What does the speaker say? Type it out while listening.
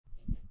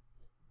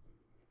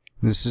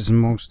This is the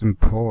most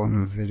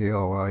important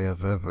video I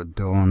have ever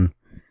done,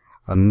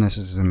 and this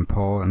is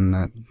important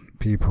that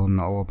people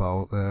know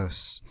about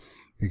this,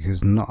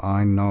 because not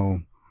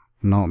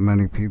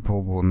many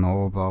people will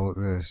know about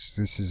this.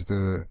 This is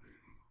the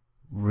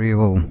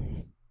real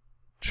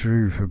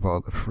truth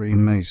about the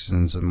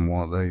Freemasons and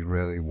what they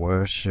really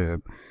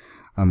worship,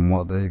 and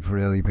what they've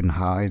really been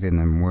hiding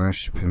and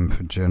worshipping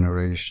for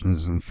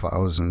generations and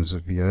thousands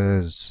of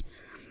years.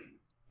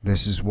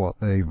 This is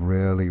what they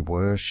really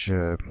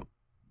worship,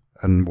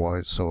 and what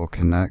it's all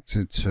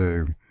connected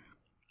to.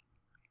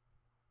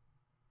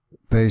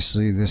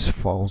 Basically, this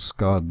false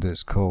god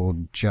that's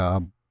called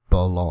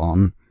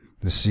Jahbulon,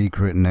 the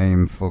secret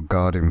name for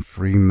God in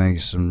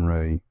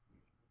Freemasonry.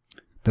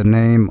 The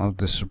name of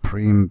the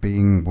supreme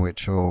being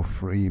which all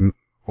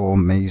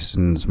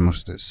Masons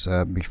must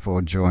accept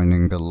before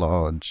joining a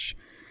lodge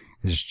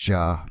is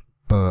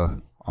Jahbulon.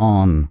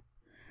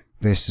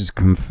 This is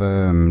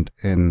confirmed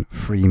in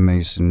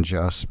Freemason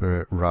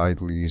Jasper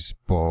Ridley's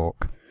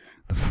book,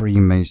 The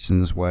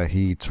Freemasons, where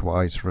he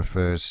twice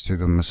refers to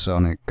the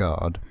Masonic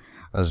God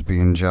as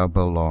being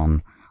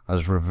Jahbulon,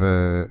 as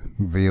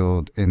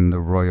revealed in the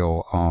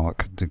Royal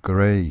Ark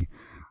degree.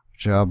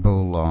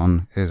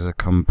 Jahbulon is a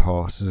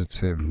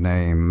compositive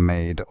name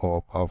made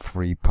up of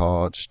three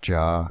parts: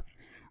 Jah,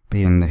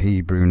 being the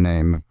Hebrew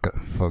name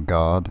for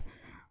God;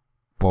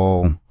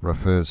 Bul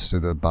refers to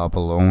the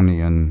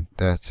Babylonian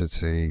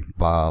deity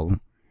Baal;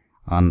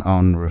 and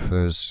On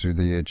refers to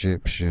the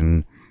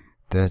Egyptian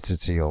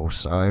deity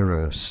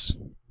Osiris.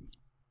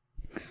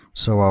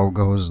 So out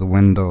goes the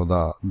window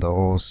that the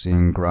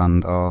all-seeing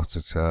grand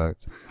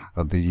architect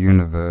of the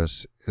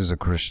universe is a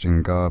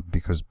Christian god,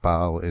 because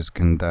Baal is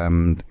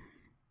condemned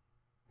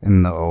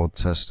in the Old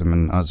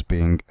Testament as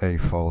being a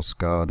false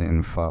god.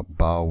 In fact,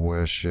 Baal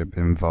worship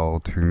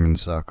involved human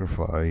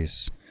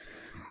sacrifice.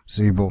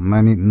 See, but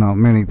not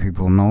many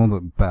people know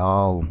that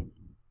Baal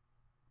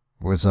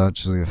was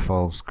actually a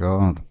false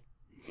god.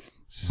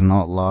 This is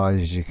not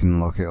lies. You can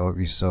look it up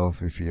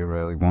yourself if you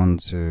really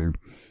want to.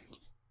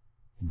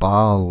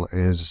 Baal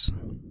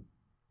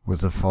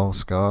was a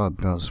false god.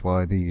 That's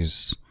why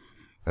these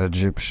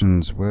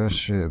Egyptians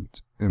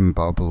worshipped in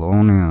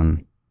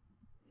Babylonian.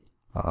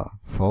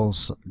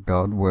 False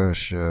god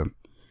worship.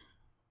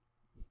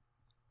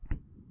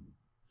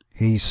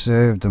 He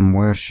served and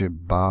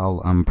worshipped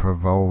Baal and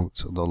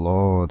provoked the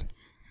Lord,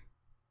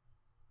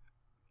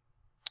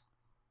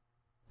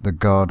 the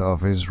God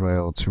of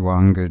Israel, to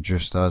anger,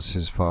 just as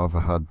his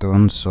father had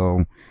done.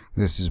 So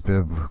this is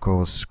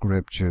biblical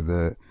scripture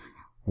that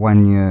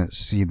when you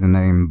see the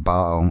name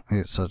Baal,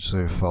 it's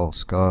actually a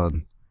false god.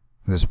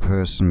 This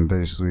person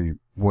basically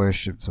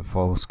worshipped a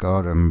false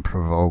god and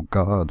provoked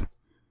God.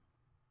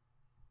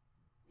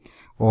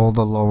 All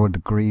the lower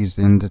degrees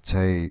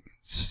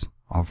indicates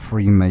of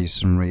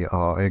Freemasonry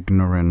are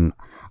ignorant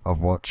of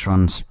what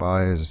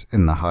transpires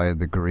in the higher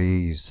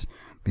degrees,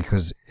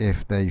 because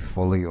if they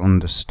fully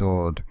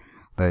understood,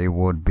 they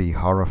would be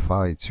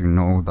horrified to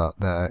know that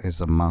there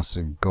is a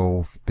massive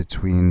gulf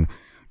between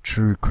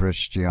true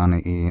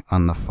Christianity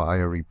and the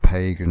fiery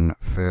pagan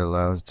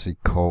fidelity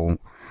cult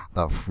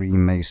that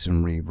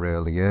Freemasonry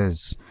really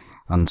is.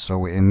 And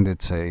so it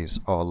indicates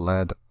or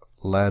led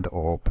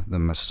up the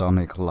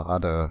Masonic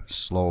ladder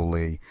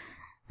slowly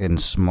in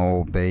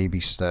small baby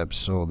steps,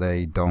 so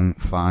they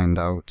don't find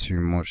out too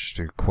much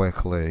too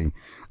quickly.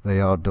 They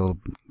are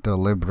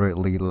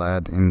deliberately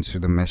led into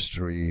the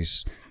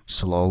mysteries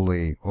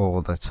slowly,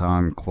 all the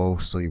time,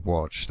 closely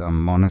watched and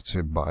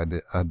monitored by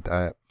the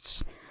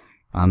adepts.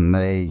 And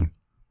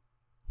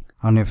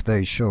if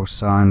they show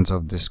signs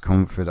of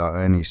discomfort at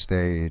any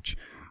stage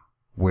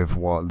with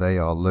what they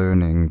are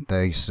learning,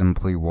 they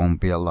simply won't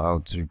be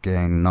allowed to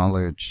gain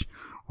knowledge,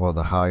 or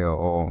the higher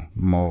or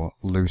more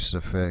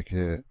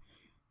luciferic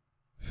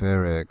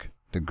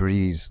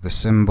degrees. The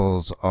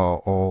symbols are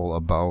all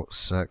about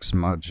sex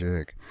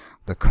magic.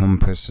 The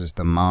compass is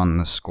the man,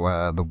 the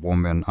square the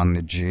woman, and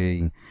the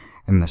G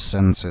in the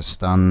center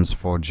stands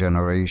for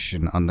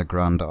generation and the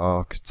grand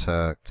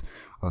architect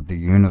of the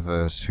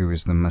universe, who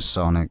is the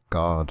Masonic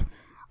God,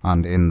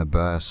 and in the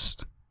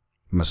best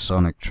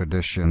Masonic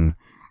tradition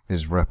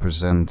is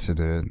represented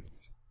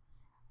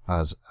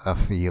as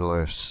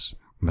Aphilus.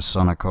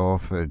 Masonic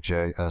author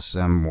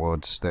J.S.M.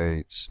 Wood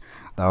states,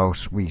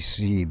 "Thus we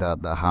see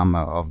that the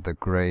hammer of the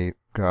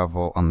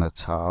gravel and the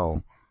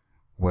towel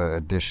were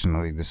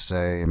additionally the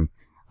same,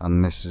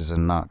 and this is a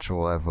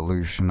natural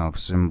evolution of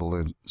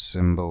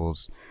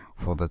symbols,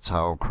 for the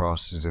tau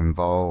cross is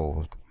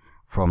involved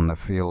from the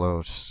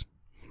philos,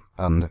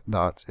 and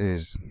that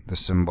is the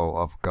symbol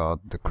of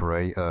God the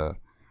Creator,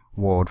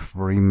 Ward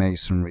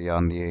Freemasonry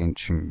and the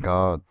ancient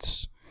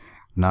gods.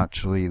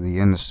 Naturally, the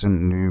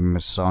innocent new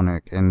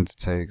Masonic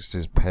undertakes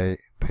his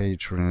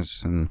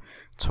patronage and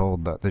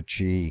told that the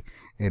G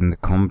in the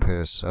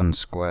compass and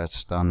square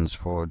stands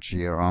for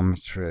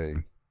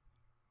geometry,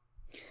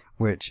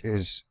 which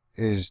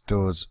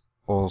does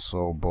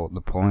also, but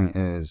the point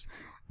is,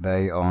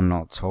 they are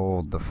not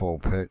told the full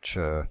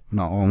picture.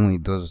 Not only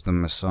does the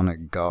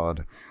Masonic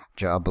god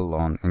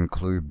Jahbulon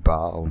include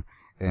Baal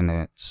in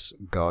its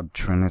God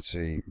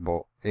Trinity,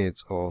 but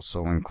it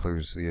also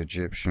includes the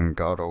Egyptian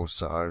god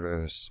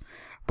Osiris.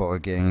 But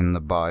again,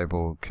 the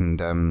Bible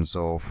condemns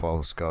all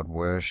false god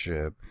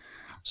worship.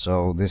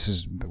 So this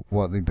is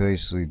what they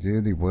basically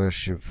do. They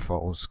worship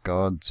false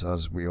gods,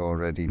 as we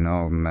already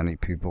know. Many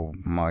people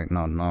might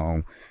not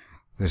know.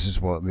 This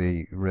is what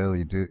they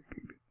really do.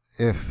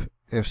 If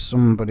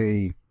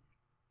somebody...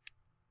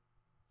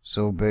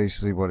 So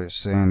basically what it's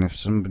saying, if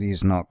somebody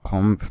is not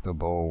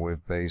comfortable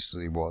with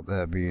basically what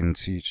they're being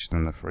taught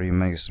in the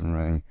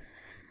Freemasonry,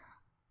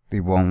 they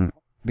won't,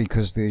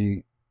 because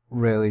the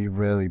really,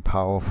 really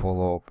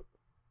powerful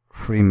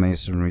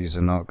Freemasonries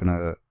are not going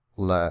to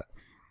let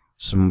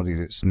somebody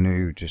that's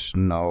new just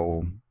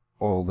know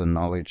all the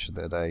knowledge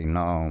that they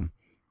know.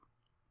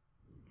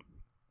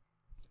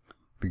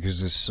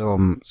 Because there's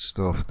some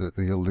stuff that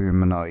the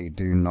Illuminati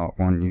do not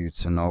want you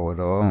to know at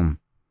all.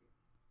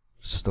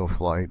 Stuff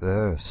like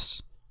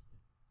this.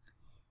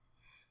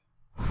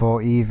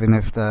 For even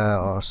if there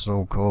are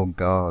so-called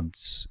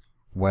gods,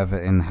 whether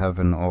in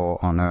heaven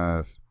or on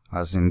earth,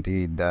 as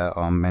indeed there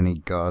are many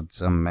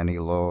gods and many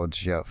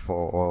lords, yet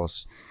for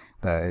us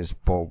there is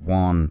but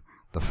one,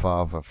 the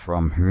Father,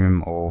 from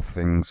whom all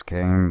things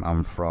came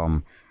and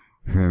from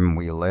whom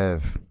we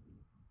live.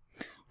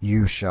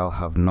 You shall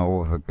have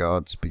no other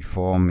gods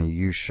before me.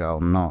 You shall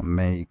not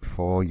make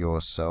for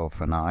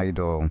yourself an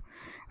idol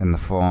in the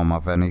form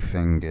of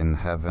anything in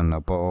heaven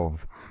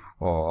above,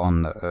 or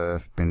on the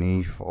earth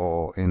beneath,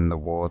 or in the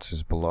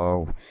waters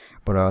below.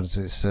 But as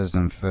it says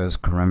in 1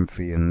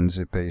 Corinthians,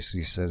 it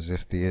basically says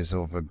if there is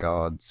other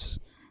gods,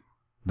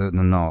 that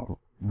they're not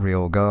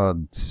real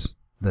gods,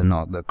 they're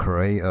not the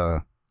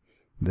creator.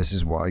 This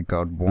is why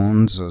God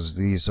warns us.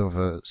 These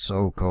other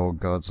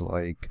so-called gods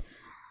like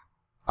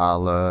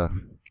Allah,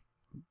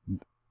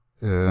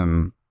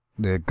 the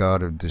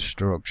god of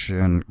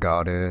destruction,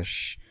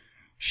 Goddess,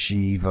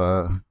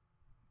 Shiva,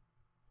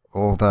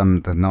 all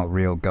them, they're not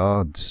real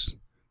gods.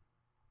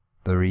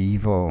 They're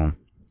evil.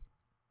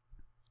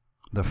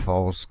 They're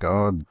false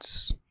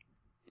gods.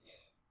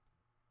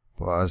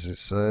 But as it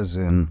says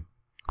in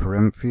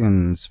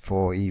Corinthians,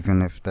 for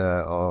even if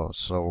there are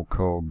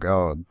so-called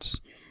gods,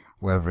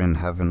 whether in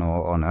heaven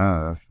or on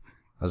earth,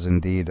 as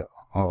indeed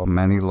are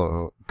many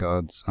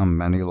gods and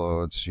many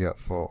lords, yet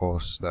for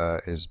us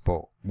there is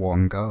but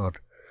one God.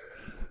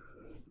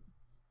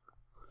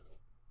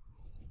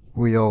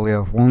 We only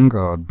have one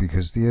God,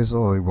 because there is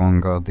only one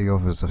God. The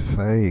others are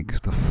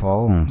fake, they're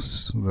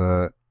false.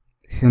 The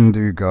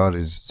Hindu God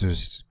is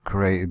just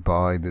created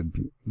by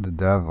the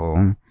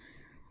devil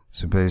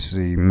to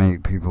basically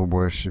make people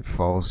worship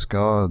false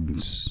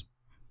gods.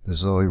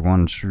 There's only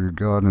one true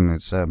God, and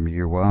it's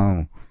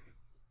MUL.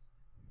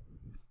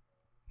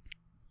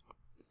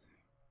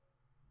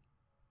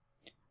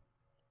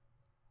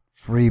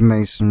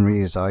 Freemasonry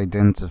is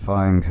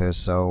identifying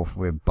herself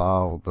with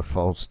Baal, the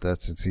false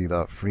deity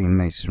that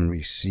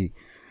Freemasonry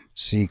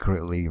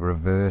secretly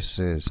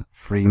reverses.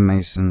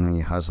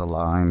 Freemasonry has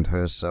aligned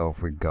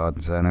herself with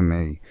God's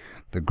enemy,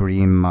 the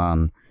Green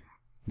Man.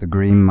 The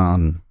Green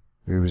Man.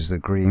 Who is the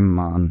Green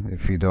Man?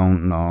 If you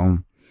don't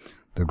know,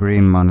 the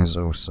Green Man is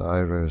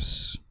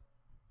Osiris.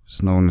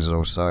 It's known as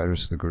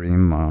Osiris, the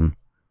Green Man.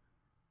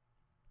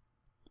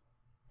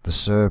 The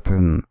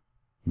Serpent,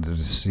 the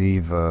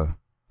Deceiver,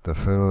 the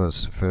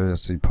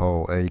Philosophy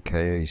Pole,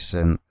 aka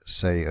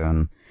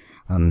Satan,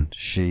 and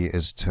she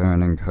is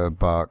turning her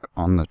back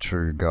on the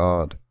true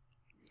God.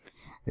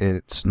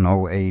 It's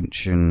no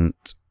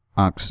ancient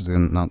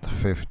accident that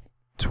the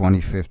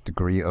 25th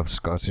degree of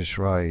Scottish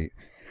Rite.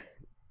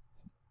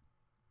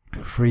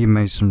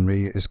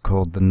 Freemasonry is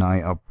called the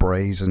Knight of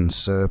Brazen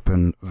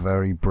Serpent,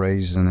 very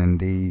brazen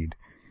indeed.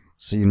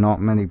 See, not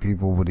many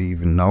people would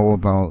even know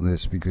about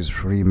this, because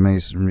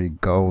Freemasonry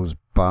goes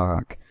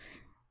back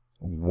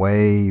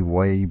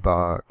way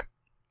back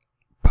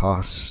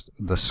past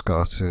the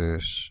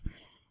Scottish.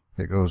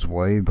 It goes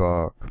way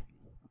back.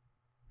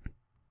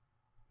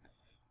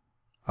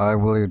 I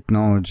will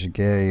acknowledge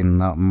again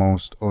that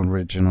most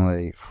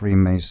originally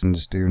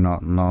Freemasons do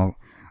not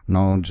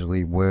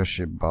knowledgeably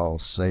worship Baal,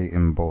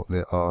 Satan, but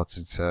the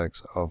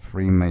architect of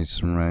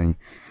Freemasonry,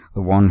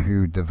 the one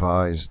who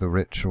devised the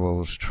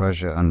rituals,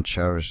 treasure and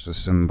cherish the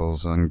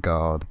symbols, and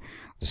guard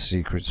the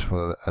secrets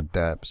for the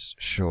adepts,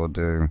 sure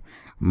do.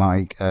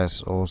 Mike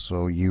S.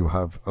 Also, you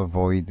have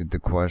avoided the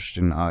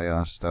question I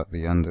asked at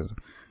the end of...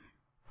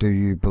 Do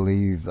you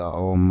believe that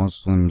all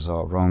Muslims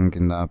are wrong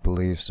in their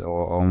beliefs,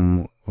 or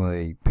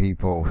only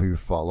people who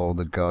follow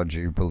the God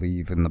you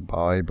believe in the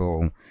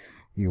Bible?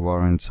 You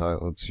are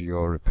entitled to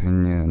your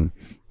opinion.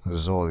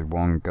 There's only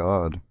one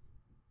God.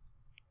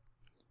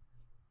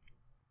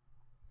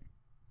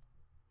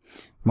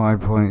 My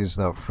point is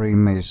that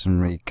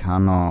Freemasonry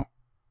cannot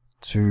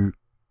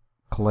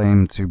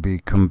claim to be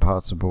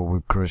compatible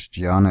with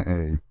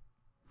Christianity,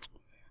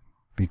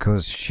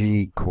 because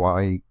she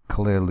quite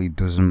clearly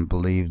doesn't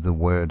believe the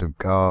word of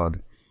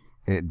God.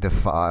 It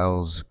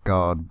defiles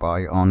God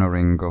by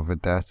honouring other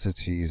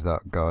deities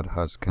that God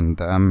has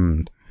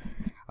condemned.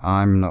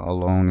 I'm not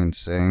alone in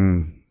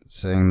saying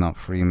saying that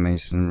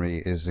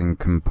Freemasonry is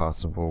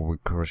incompatible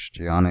with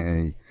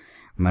Christianity.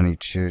 Many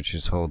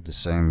churches hold the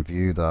same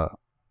view, that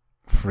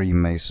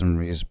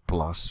Freemasonry is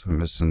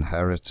blasphemous and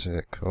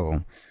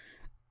heretical.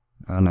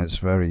 And it's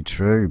very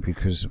true,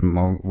 because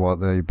what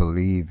they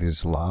believe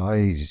is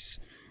lies.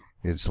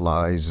 It's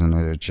lies and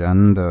an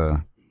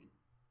agenda.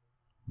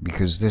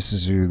 Because this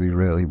is who they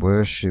really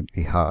worship.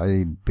 They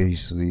hide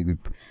basically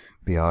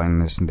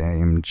behind this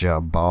name,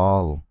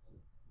 Jahbulon.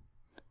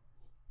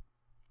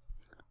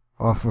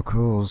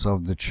 Officials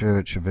of the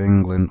Church of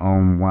England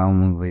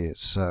overwhelmingly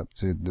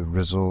accepted the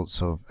results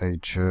of a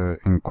church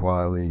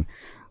inquiry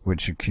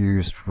which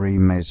accused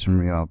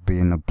Freemasonry of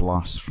being a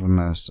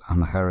blasphemous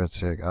and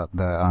heretic at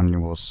their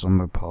annual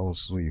summer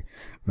policy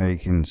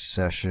making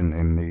session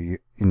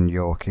in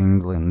York,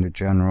 England. The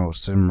General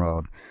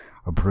Synod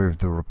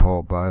approved the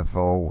report by a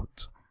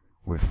vote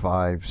with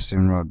 5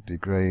 synod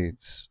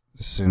decrees.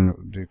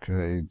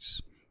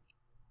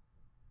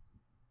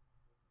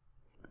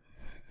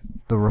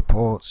 The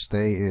report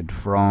stated,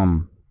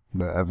 from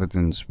the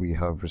evidence we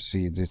have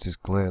received, it is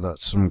clear that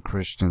some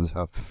Christians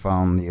have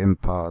found the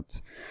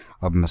impact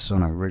of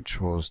Masonic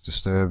rituals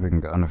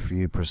disturbing, and a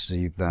few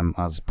perceive them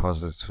as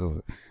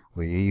positively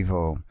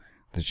evil.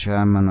 The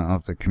chairman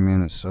of the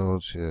Communist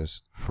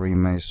Socialist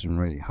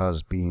Freemasonry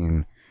has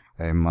been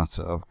a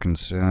matter of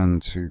concern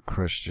to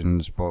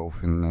Christians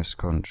both in this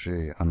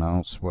country and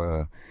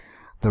elsewhere.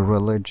 The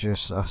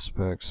religious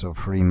aspects of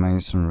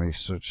Freemasonry,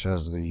 such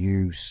as the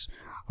use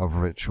of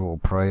ritual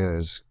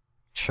prayers,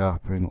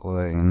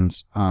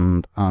 chapelings,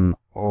 and an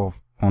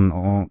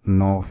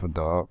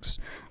unorthodox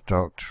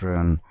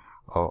doctrine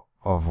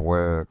of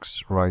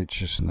works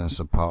righteousness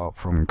apart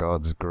from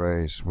God's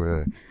grace,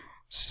 were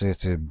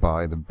cited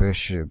by the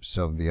bishops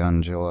of the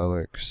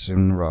Angelic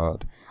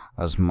Synod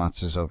as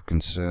matters of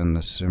concern.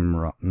 The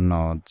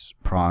Synod's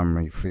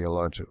primary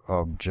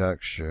theological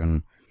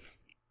objection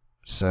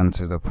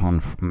centered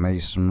upon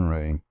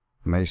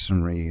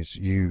Masonry's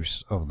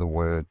use of the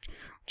word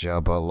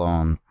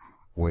Jahbulon,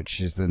 which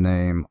is the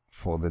name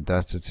for the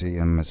deity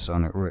in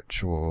Masonic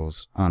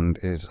rituals and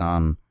is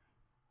an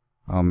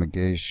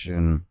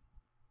amalgamation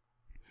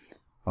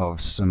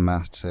of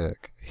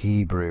Semitic,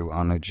 Hebrew,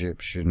 and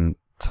Egyptian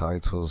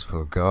titles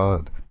for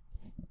God.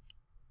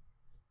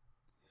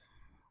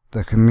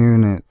 The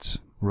Communist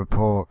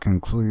report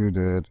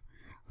concluded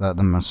that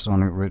the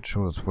Masonic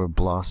rituals were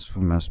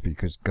blasphemous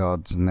because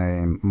God's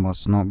name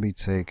must not be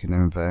taken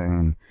in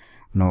vain,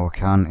 nor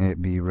can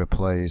it be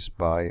replaced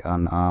by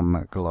an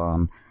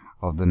amalgam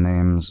of the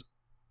names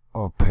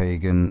of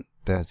pagan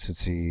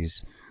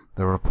deities.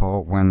 The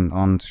report went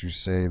on to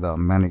say that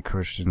many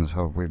Christians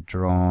have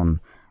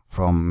withdrawn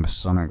from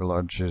Masonic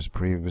lodges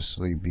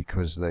previously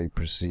because they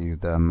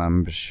perceived their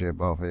membership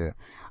of it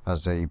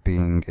as a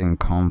being in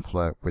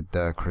conflict with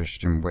their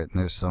Christian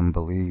witness and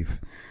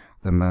belief.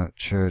 The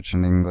Church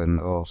in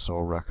England also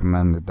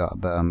recommended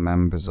that their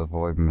members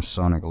avoid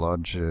Masonic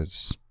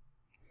lodges.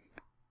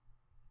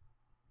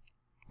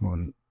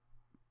 And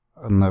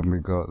then we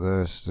got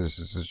this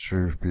is the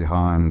truth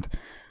behind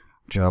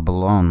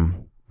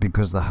Jahbulon.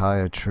 Because the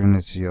higher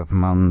trinity of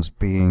man's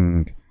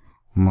being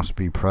must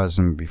be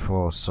present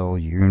before soul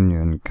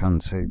union can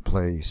take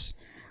place,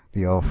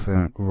 the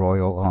often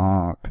royal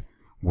arc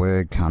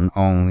word can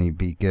only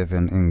be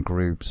given in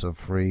groups of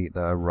 3.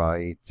 Their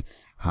right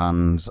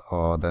hands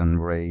are then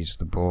raised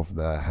above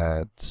their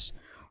heads,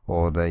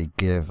 or they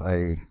give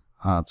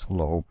at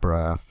low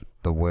breath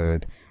the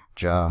word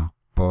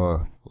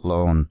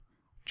Jahbulon,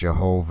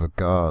 Jehovah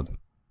God.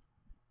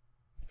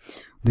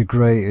 The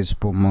greatest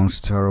but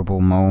most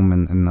terrible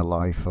moment in the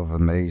life of a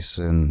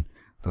Mason,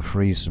 the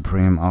 3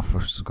 supreme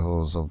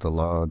officers of the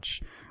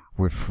lodge,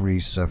 with 3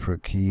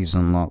 separate keys,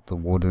 unlock the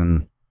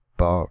wooden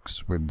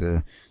box with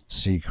the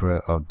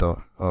secret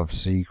of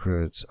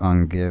secrets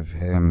and give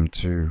him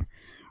to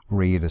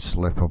read a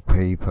slip of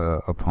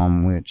paper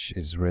upon which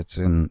is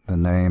written the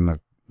name of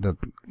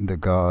the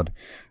God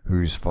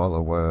whose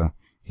follower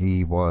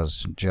he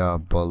was,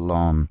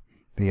 Jahbulon.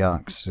 The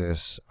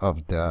axis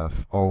of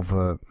death.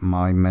 Over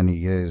my many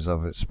years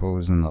of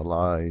exposing the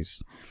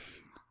lies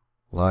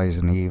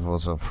and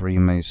evils of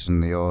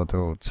Freemason, the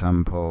Ordo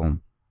Temple,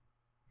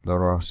 the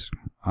Ross,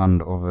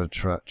 and other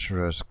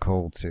treacherous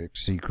cultic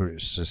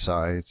secret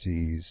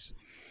societies,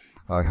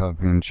 I have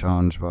been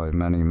charged by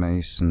many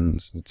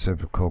Masons. The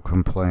typical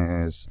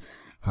complaint is,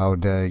 how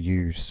dare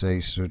you say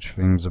such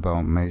things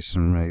about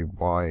Masonry?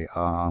 Why,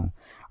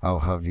 I'll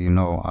have you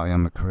know I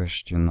am a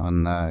Christian,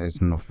 and there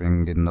is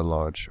nothing in the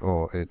lodge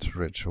or its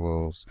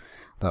rituals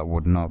that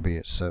would not be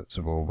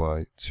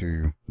acceptable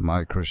to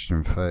my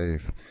Christian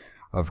faith.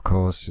 Of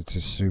course, it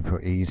is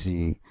super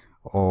easy,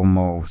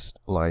 almost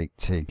like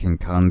taking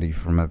candy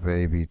from a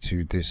baby,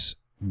 to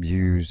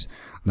disabuse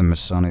the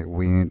Masonic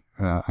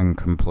and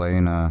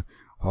complainer,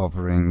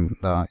 hovering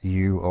that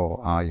you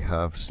or I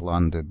have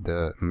slandered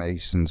the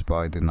Masons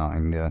by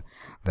denying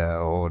their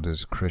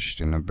order's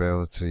Christian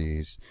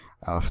abilities.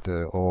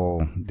 After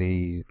all,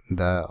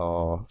 there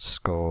are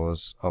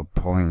scores of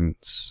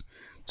points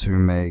to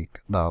make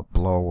that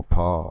blow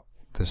apart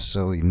the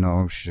silly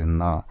notion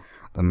that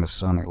the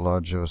Masonic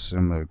Lodge or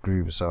similar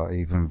groups are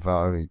even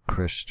very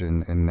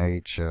Christian in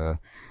nature,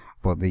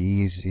 but the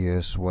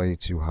easiest way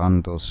to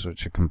handle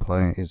such a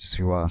complaint is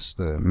to ask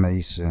the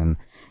Mason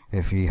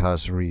if he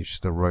has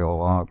reached the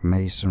Royal Ark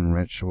Mason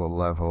ritual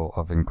level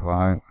of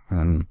inquiry,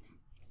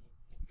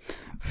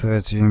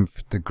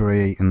 13th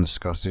degree in the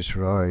Scottish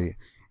Rite.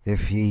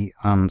 If he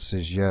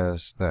answers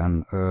yes,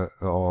 then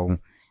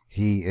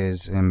he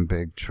is in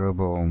big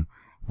trouble.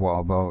 What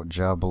about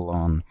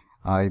Jahbulon?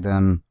 I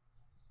then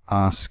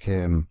ask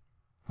him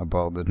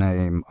about the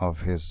name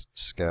of his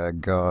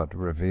scared god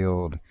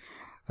revealed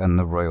in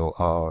the Royal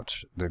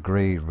Arch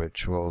degree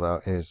ritual.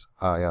 That is,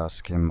 I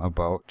ask him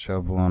about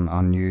Jahbulon,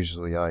 and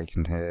usually I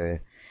can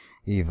hear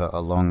either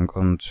a long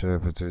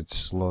interpreted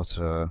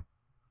stutter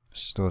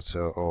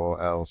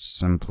or else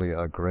simply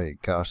a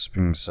great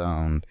gasping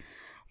sound.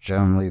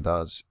 Generally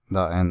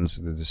that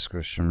ends the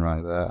discussion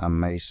right there, and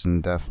Mason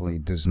definitely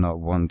does not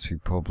want to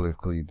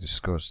publicly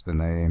discuss the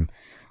name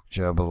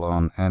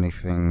Jahbulon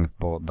anything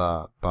but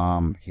that.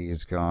 Bam, he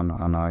is gone,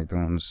 and I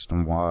don't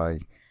understand why.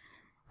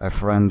 A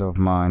friend of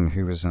mine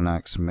who is an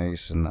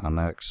ex-Mason and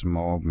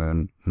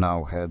ex-Mormon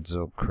now heads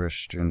up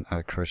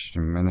a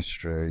Christian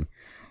ministry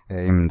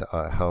aimed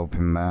at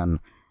helping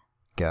men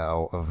get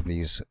out of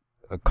these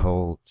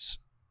occults.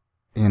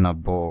 In a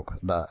book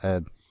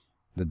that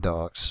The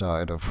Dark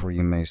Side of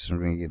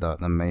Freemasonry, that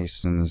the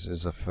Masons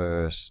is the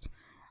first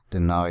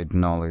denied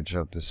knowledge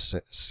of the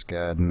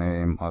scared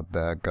name of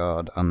their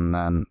god, and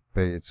then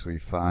basically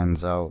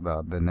finds out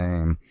that the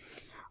name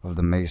of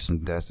the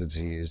Mason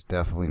deity is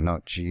definitely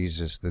not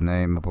Jesus, the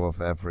name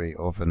above every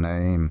other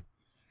name,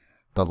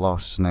 the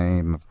lost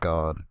name of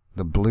God.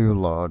 The Blue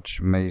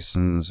Lodge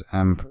Masons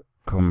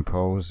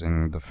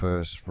composing the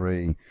first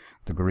 3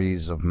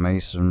 degrees of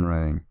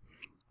Masonry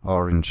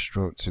are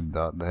instructed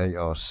that they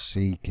are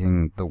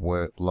seeking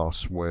the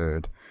lost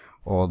word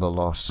or the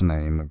lost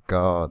name of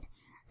God.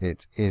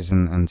 It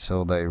isn't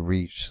until they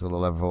reach the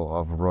level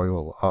of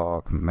Royal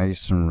Ark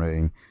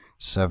Masonry,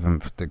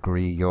 7th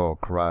degree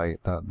York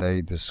Rite, that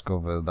they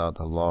discover that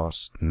the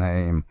lost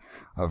name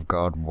of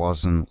God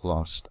wasn't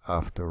lost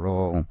after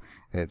all.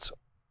 It's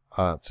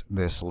at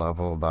this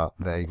level that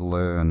they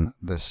learn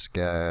the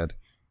scared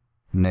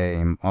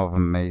name of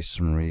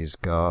Masonry's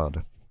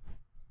God.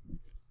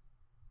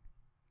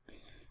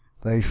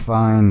 They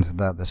find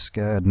that the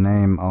scared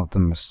name of the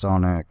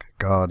Masonic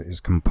God is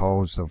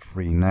composed of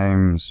 3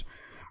 names,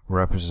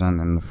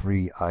 representing the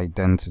 3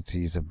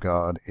 identities of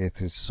God.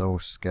 It is so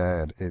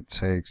scared it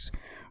takes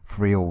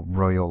 3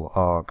 Royal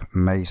Ark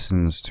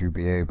Masons to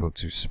be able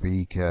to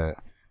speak it.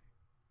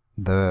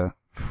 The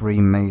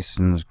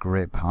Freemasons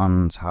grip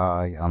hands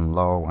high and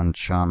low and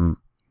chant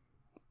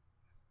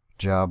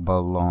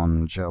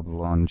Jahbulon,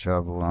 Jahbulon,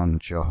 Jahbulon,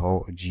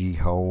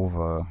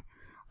 Jehovah.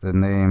 The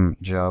name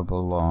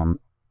Jahbulon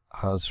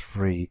has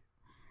 3,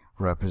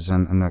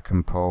 representing a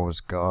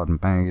composed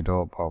God made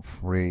up of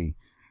 3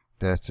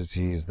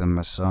 deities, the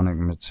Masonic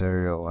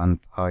material, and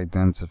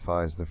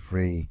identifies the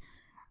 3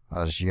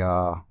 as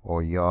Yah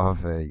or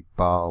Yahweh,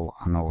 Baal,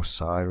 and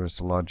Osiris.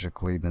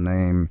 Logically, the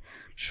name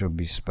should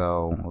be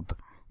spelled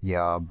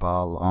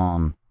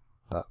Jahbulon.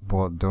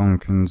 But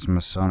Duncan's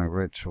Masonic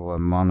ritual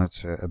and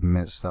monitor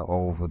admits that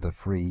over the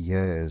 3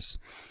 years,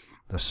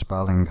 the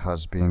spelling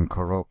has been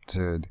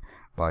corrupted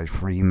by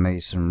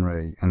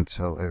Freemasonry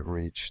until it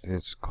reached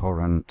its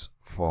current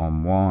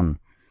Form 1.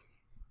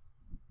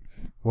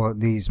 What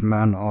these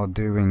men are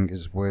doing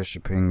is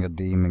worshipping a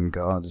demon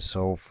god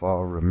so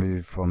far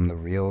removed from the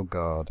real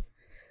God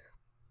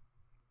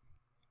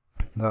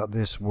that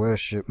this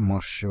worship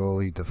must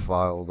surely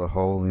defile the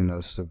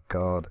holiness of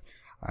God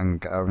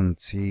and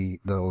guarantee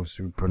those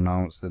who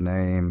pronounce the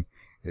name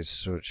is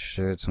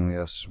certainly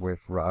a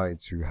swift ride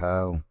to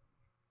hell.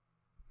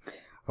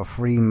 A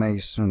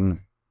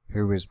Freemason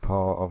who is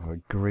part of a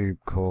group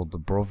called the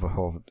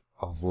Brotherhood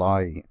of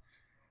Light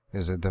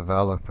is a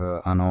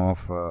developer and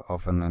author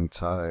of an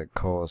entire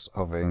course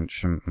of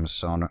ancient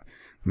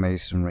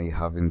Masonry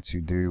having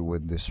to do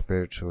with the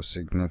spiritual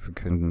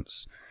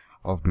significance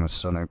of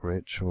Masonic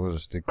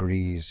rituals,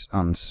 degrees,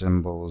 and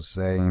symbols.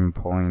 Zane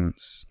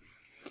points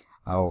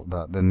out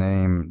that the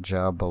name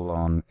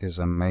Jahbulon is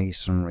a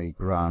Masonry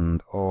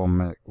grand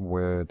Ormic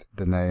word,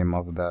 the name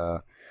of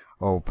their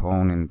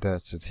opponent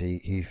deity.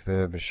 He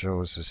further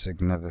shows the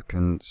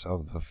significance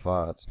of the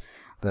fact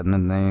that the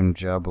name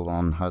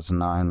Jahbulon has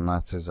 9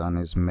 letters and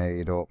is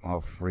made up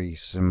of 3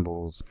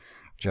 symbols.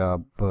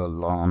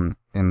 Jahbulon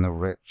in the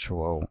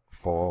ritual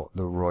for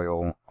the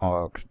Royal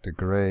Ark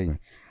degree.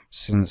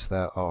 Since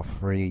there are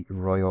 3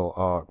 Royal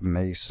Ark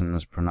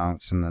Masons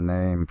pronouncing the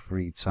name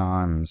 3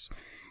 times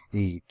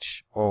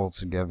each,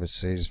 altogether,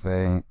 says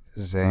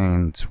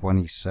Zane,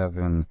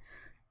 27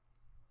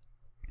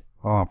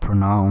 are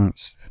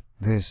pronounced.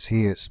 This,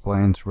 he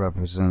explains,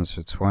 represents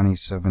for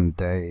 27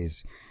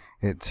 days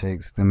it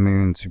takes the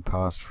moon to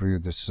pass through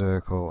the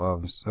circle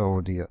of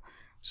zodiac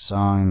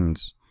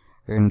signs.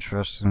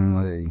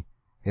 Interestingly,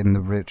 in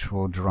the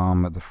ritual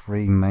drama, the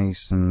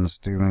Freemasons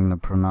doing the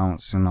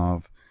pronouncing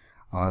of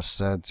are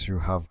said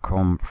to have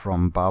come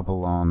from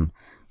Babylon,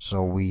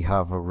 So we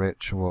have a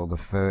ritual, the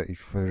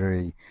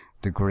 33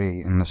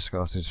 degree in the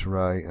Scottish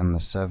Rite and the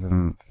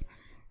 7th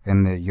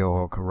in the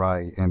York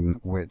Rite, in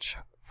which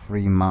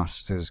 3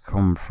 masters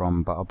come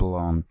from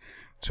Babylon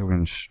to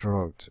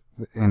instruct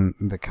in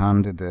the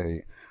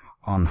candidate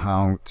on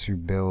how to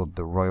build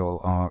the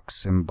royal ark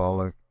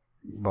symbology,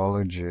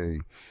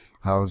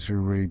 how to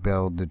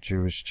rebuild the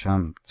Jewish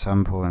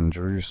temple in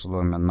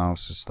Jerusalem, and now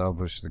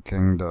establish the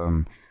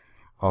kingdom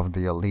of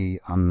the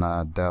elite and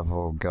their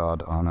devil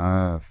god on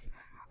earth,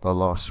 the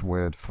lost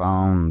word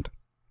found.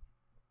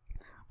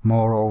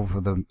 Moreover,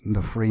 the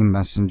 3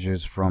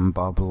 messengers from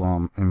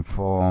Babylon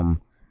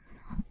inform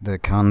the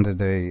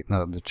candidate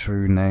that the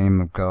true name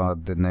of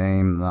God, the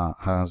name that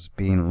has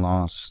been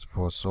lost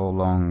for so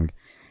long,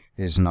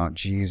 is not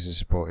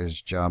Jesus but is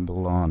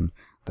Jahbulon.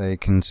 They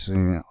can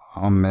soon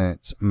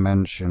omit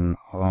mention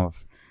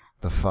of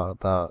the fact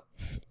that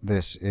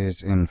this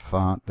is in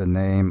fact the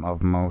name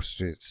of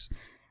its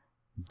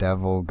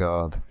devil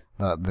god,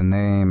 that the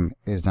name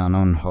is an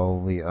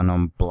unholy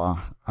and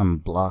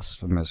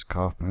blasphemous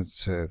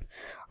cooperative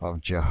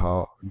of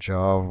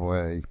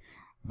Yahweh,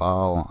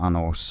 Baal, and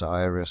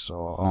Osiris,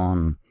 or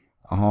On.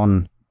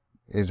 On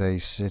is a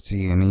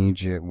city in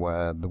Egypt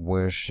where the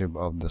worship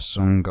of the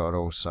sun god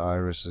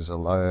Osiris is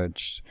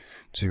alleged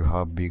to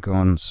have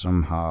begun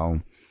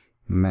somehow.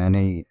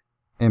 Many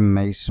in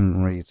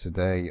Masonry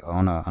today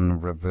honor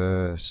and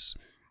reverse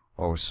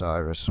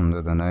Osiris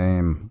under the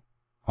name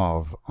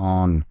of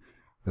On,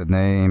 the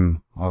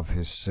name of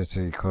his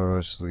city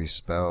curiously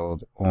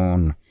spelled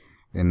On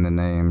in the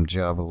name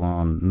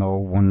Jahbulon. No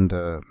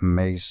wonder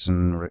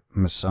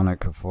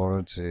Masonic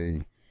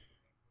authority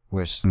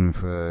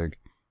Wistenberg,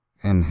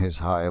 in his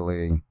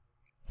highly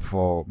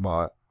thought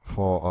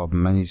of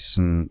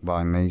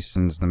by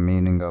Masons the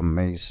meaning of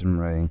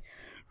Masonry,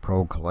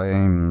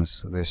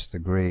 proclaims this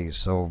degree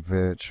so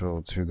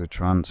virtual to the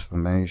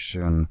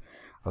transformation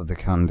of the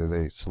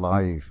candidate's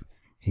life.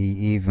 He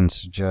even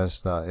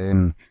suggests that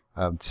in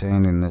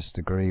obtaining this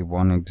degree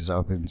one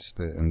exhibits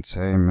the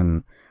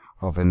attainment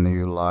of a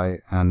new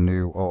light and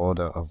new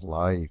order of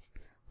life.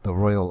 The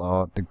Royal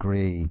Art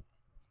degree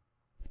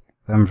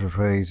then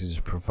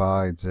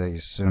provides a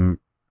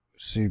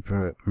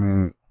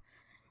supermely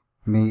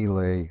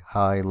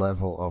high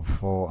level of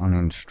thought and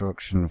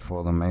instruction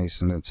for the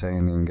Mason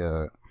attaining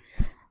a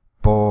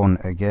born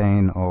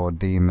again or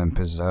demon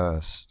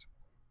possessed.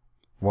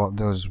 What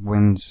does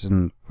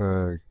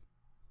Wistenberg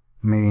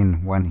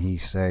mean when he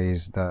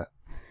says that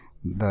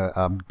the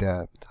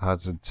adept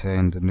has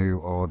attained a new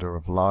order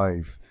of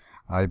life?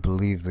 I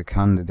believe the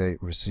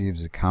candidate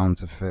receives a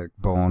counterfeit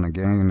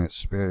born-again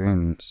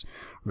experience,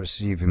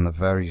 receiving the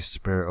very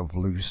spirit of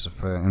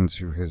Lucifer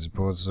into his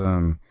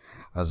bosom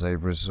as a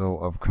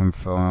result of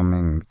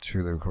conforming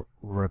to the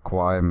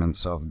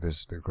requirements of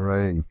this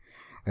degree,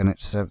 and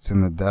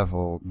accepting the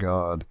devil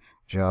god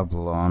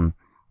Jahbulon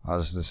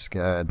as the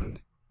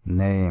scared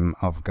name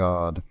of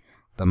God.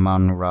 The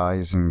man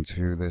rising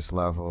to this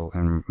level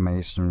in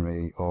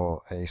Masonry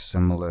or a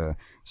similar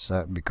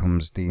sect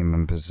becomes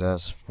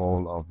demon-possessed,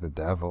 full of the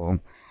devil,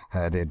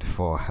 headed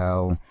for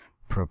hell,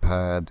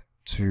 prepared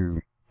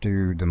to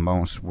do the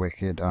most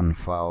wicked and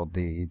foul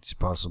deeds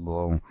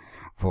possible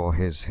for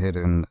his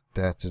hidden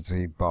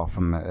deity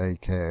Baphomet,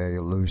 aka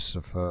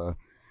Lucifer,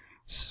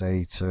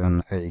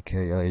 Satan,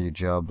 aka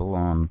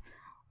Jahbulon.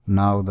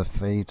 Now the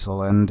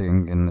fatal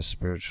ending in the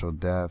spiritual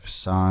death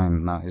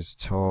sign that is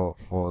taught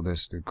for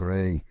this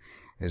degree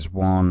is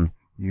one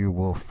you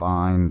will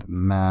find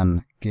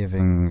men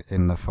giving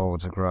in the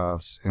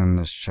photographs in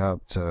this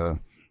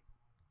chapter.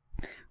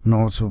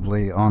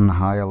 Notably, on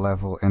higher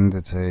level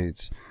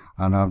indicates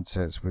and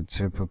objects would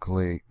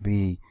typically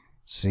be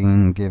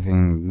seen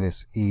giving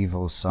this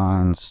evil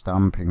sign,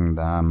 stamping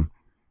them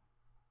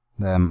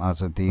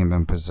as a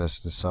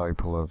demon-possessed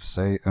disciple of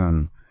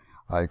Satan.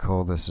 I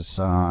call this a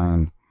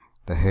sign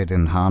the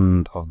hidden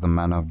hand of the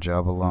men of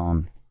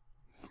Jahbulon.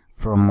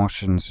 From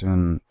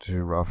Washington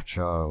to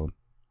Rothschild.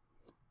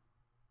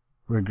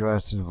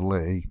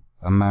 Regrettably,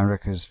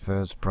 America's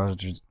first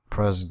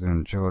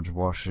president, George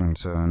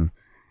Washington,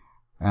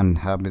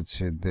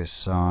 inhabited this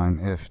sign.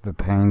 If the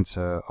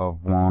painter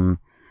of one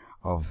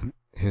of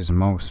his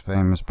most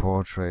famous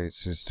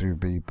portraits is to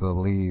be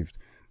believed,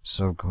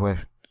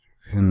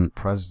 subsequent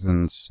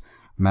presidents,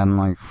 men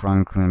like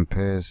Franklin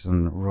Pierce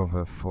and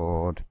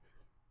Rutherford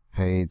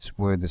Hayes,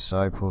 were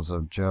disciples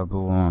of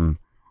Jahbulon,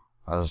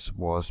 as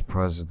was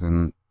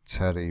President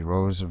Teddy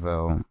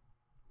Roosevelt.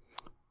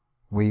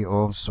 We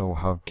also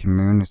have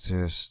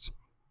communist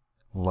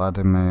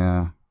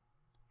Vladimir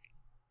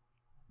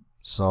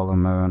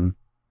Solomon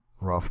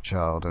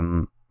Rothschild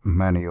and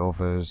many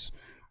others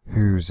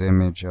whose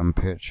image and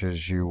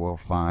pictures you will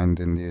find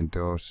in the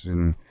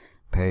endorsing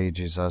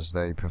pages as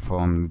they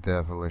perform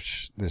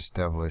this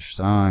devilish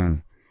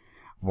sign.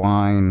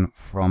 Wine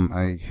from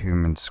a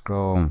human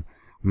skull.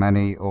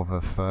 Many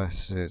other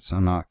facets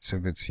and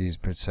activities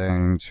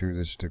pertaining to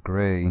this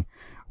degree.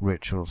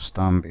 Ritual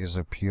stamp is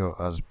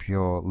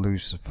pure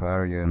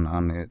Luciferian,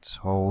 and its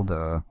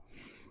holder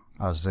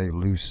as a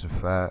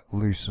Lucifer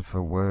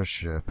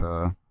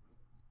worshipper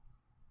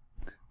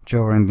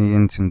During the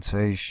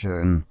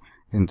indentation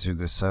into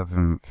the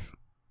 7th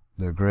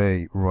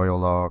degree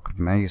Royal Arc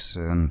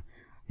Mason,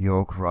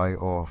 York Rite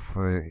or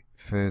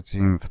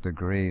 13th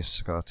degree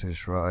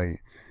Scottish Rite,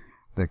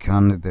 the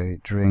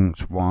candidate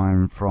drinks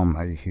wine from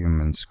a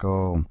human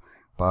skull.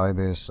 By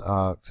this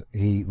act,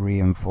 he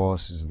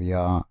reinforces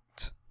the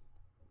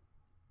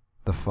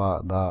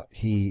fact that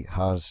he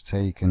has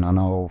taken an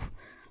oath,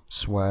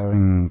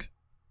 swearing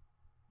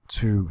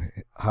to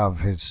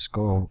have his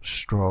skull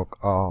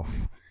struck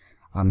off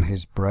and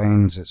his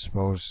brains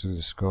exposed to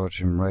the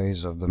scorching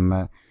rays of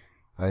a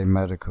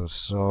medical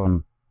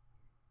sun,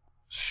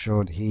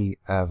 should he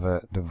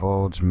ever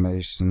divulge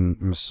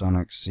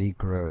Masonic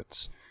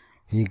secrets.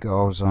 He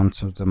goes on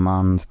to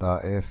demand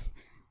that if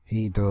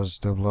he does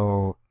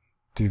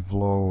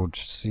divulge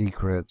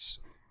secrets,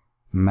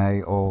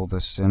 may all the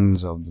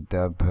sins of the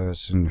dead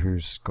person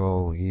whose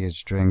skull he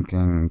is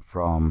drinking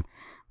from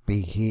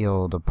be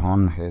healed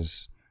upon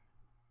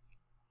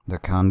the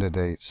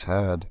candidate's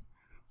head.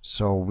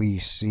 So we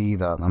see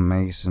that the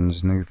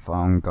Masons'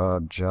 newfound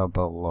god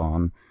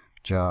Jahbulon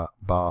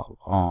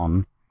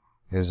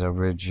is a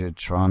rigid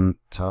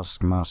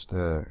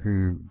taskmaster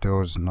who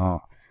does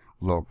not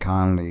look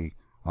kindly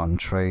on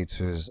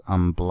traitors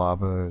and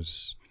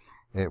blabbers.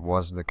 It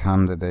was the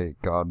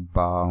candidate god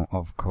Baal,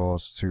 of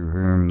course, to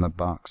whom the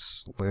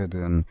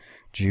backslidden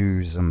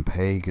Jews and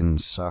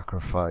pagans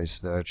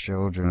sacrificed their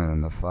children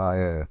in the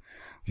fire.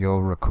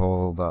 You'll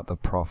recall that the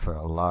prophet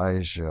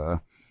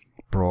Elijah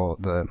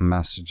brought the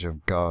message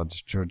of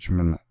God's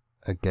judgment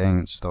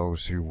against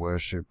those who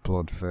worship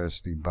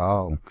bloodthirsty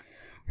Baal,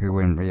 who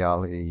in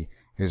reality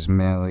is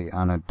merely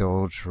an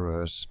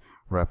adulterous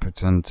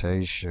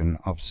representation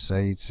of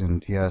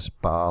Satan. Yes,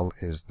 Baal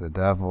is the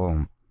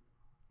devil.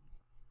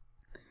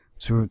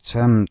 To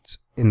attempt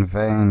in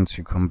vain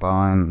to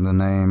combine the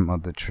name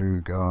of the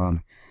true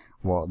God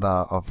with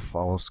that of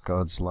false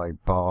gods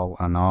like Baal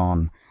and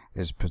On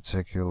is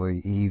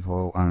particularly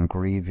evil and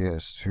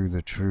grievous to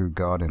the true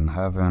God in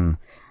heaven.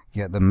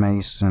 Yet the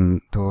Mason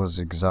does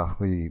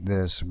exactly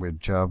this with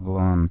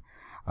Jahbulon,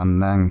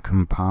 and then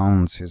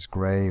compounds his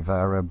grave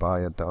error by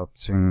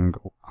adopting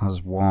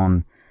as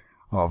one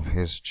of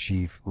his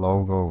chief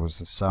logos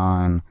the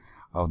sign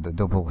of the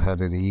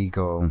double-headed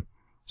eagle,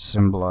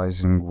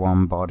 symbolizing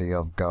one body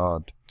of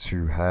God,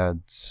 two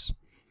heads.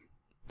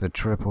 The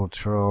triple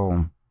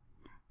troll.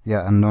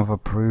 Yet another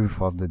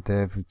proof of the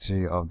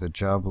deity of the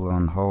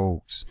Jahbulon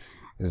hoax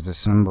is the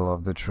symbol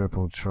of the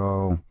triple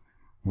troll,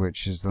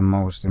 which is the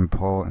most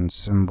important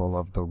symbol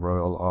of the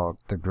Royal Arc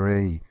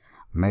degree,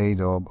 made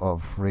up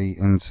of 3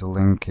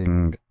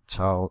 interlinking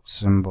tau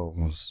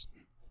symbols.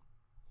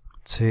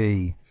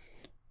 T.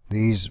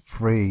 These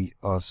 3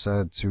 are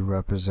said to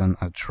represent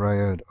a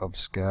triad of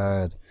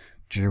scared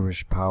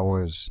Jewish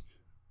powers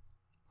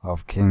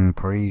of king,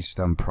 priest,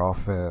 and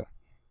prophet.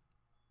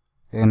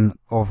 In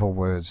other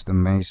words, the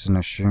Mason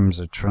assumes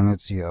a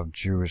trinity of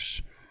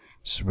Jewish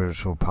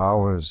spiritual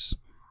powers.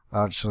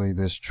 Actually,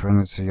 this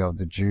trinity of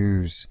the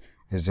Jews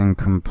is in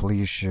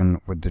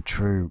completion with the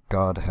true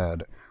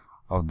Godhead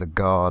of the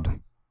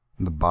God,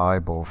 the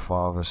Bible,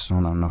 Father,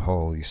 Son, and the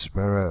Holy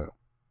Spirit.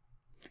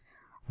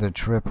 The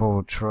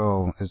triple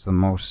troll is the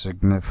most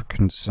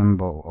significant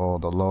symbol or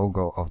the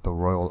logo of the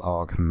Royal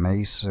Arc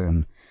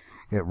Mason.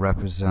 It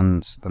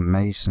represents the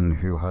Mason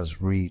who has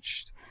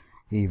reached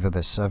either the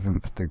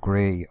 7th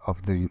degree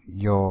of the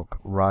York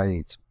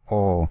Rite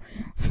or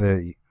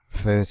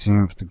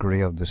 13th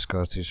degree of the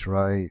Scottish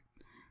Rite,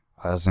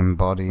 as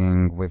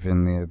embodying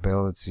within the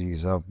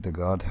abilities of the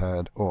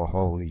Godhead or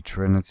Holy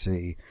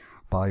Trinity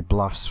by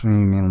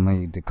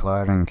blasphemingly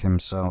declaring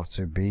himself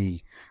to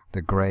be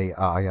the great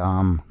I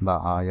Am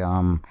that I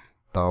Am,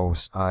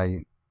 thus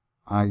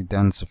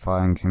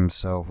identifying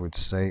himself with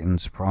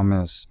Satan's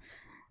promise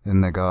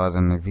in the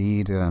Garden of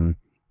Eden,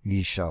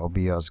 ye shall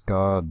be as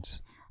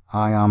gods.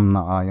 I am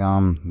that I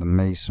am, the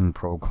Mason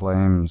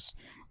proclaims.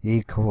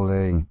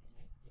 Equally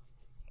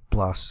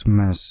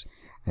blasphemous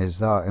is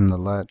that in the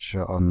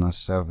lecture on the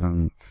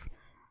 7th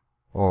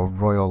or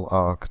Royal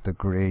Arc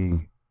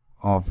degree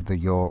of the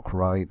York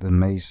Rite, the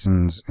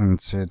Masons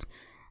entered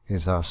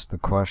is asked the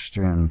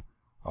question,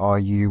 are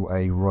you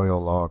a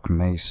Royal Arc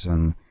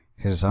Mason?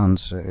 His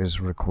answer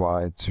is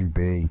required to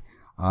be,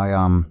 I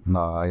am that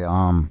I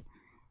am.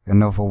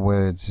 In other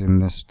words, in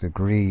this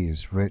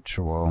degree's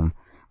ritual,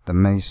 the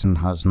Mason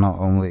has not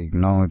only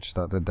acknowledged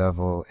that the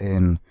devil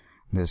in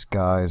this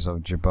guise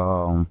of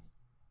Jahbulon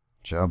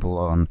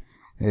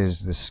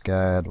is the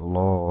scared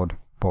Lord,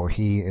 but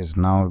he is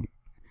now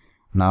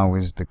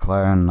is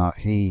declaring that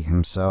he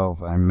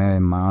himself, a mere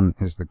man,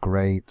 is the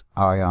great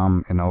I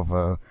Am. In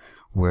other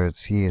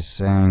words, he is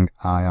saying,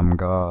 I am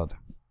God.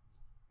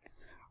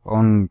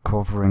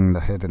 Uncovering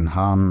the hidden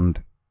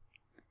hand.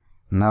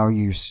 Now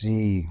you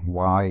see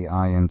why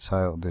I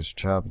entitled this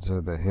chapter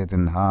The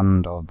Hidden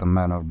Hand of the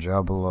Men of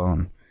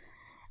Jahbulon.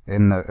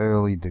 In the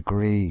early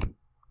degrees,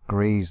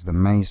 the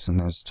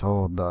Mason is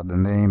told that the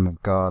name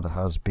of God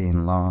has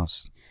been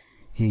lost.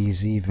 He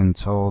is even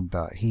told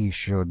that he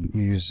should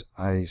use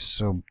a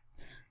subtle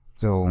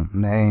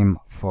name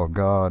for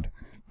God,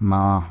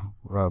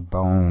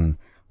 marrowbone,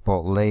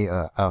 but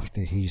later,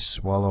 after he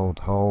swallowed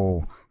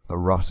whole the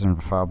rotten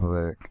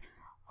fabric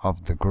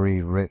of the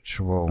Greek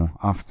ritual,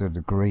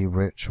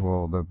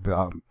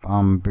 the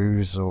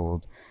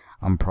bamboozled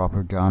and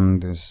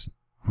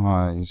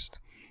propagandized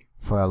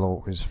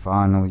fellow is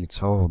finally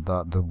told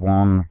that the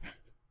one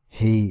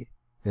he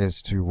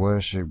is to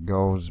worship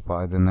goes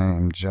by the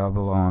name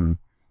Jahbulon,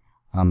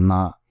 and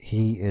that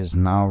he is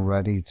now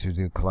ready to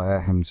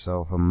declare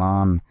himself a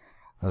man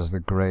as the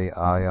great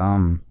I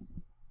Am.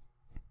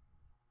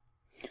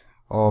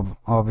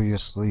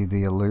 Obviously,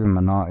 the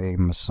Illuminati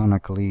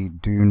Masonically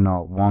do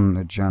not want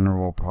the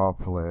general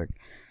public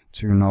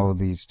to know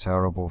these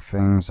terrible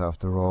things.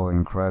 After all,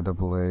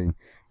 incredibly,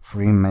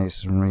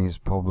 Freemasonry's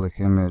public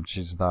image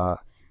is that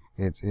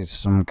it is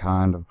some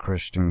kind of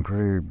Christian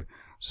group,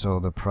 so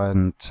the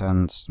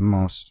pretense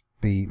must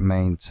be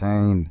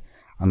maintained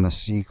and the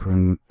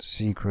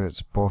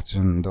secrets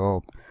buttoned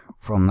up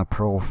from the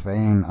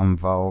profane and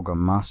vulgar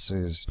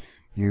masses,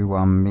 you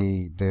and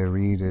me, dear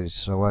readers.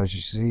 So as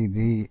you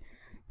see,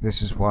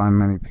 this is why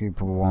many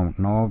people won't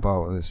know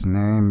about this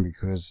name,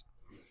 because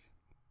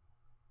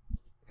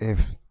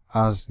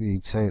as they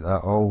take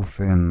that oath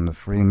in the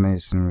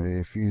Freemasonry,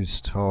 if you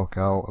just talk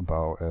out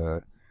about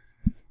it,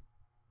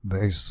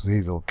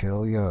 basically they'll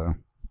kill you,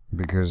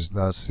 because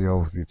that's the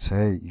oath they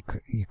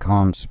take. You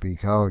can't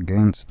speak out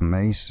against the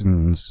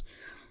Masons,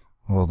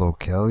 or they'll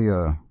kill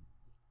you.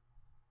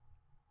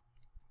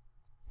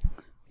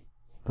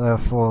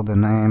 Therefore, the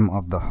name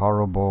of the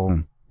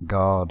horrible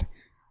God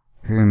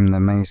whom the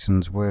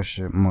Masons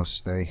worship must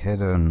stay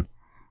hidden.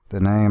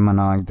 The name and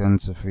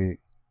identity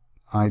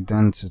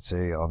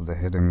of the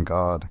hidden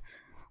God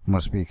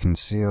must be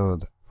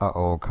concealed at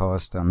all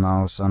costs, and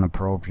now an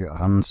appropriate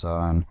hand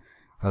sign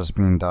has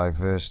been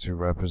devised to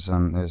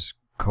represent this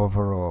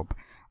cover-up,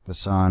 the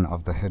sign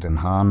of the hidden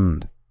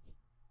hand,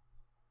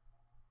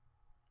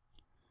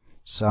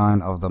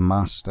 sign of the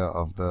master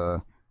of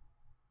the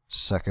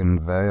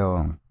second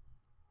veil.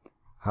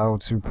 How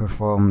to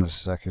perform the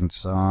second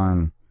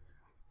sign.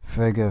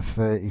 Figure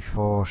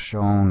 34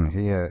 shown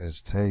here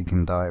is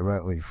taken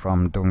directly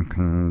from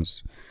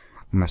Duncan's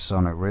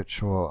Masonic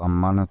Ritual and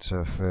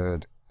Monitor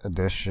 3rd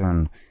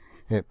edition.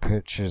 It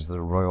pictures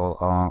the Royal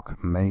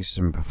Arc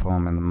Mason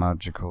performing the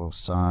magical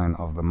sign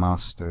of the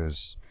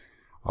Masters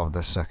of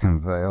the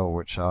Second Veil,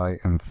 which I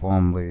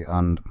informally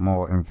and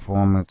more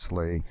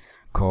informally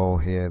call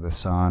here the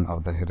sign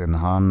of the hidden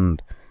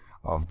hand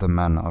of the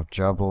men of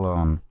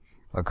Jahbulon.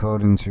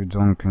 According to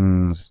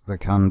Duncan's, the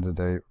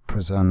candidate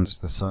presents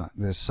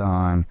this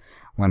sign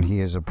when he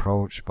is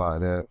approached by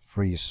the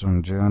three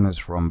sojourners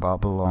from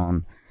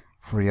Babylon.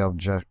 Three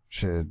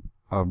objected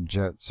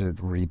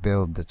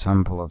rebuild the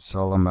Temple of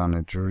Solomon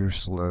in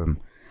Jerusalem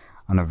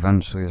and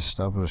eventually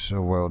establish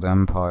a world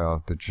empire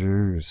of the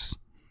Jews.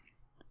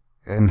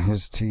 In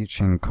his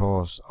teaching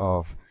course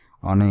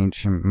on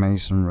ancient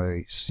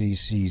Masonry,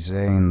 C.C.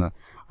 Zane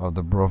of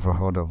the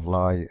Brotherhood of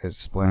Light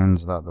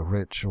explains that the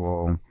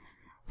ritual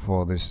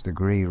for this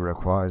degree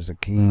requires a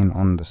keen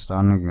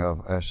understanding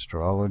of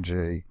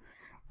astrology,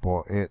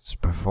 but its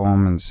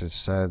performance is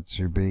said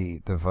to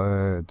be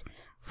diverted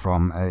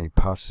from a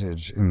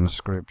passage in the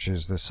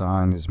scriptures. The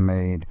sign is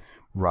made,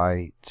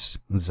 writes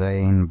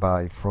Zane,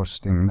 by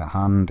thrusting the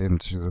hand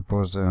into the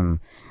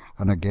bosom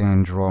and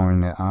again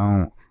drawing it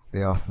out.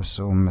 The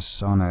official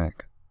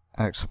Masonic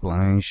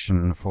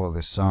explanation for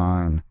the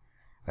sign,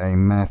 a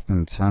myth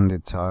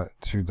intended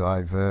to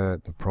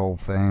divert the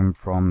profane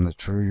from the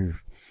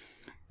truth,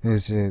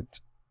 is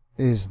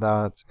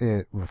that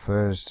it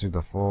refers to the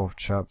 4th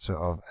chapter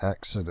of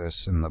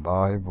Exodus in the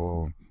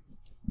Bible.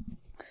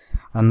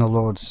 And the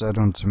Lord said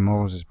unto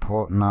Moses,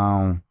 Put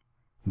now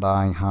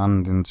thy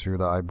hand into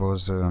thy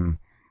bosom.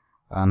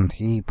 And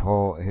he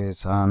put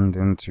his hand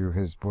into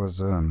his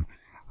bosom,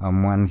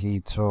 and when he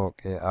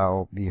took it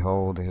out,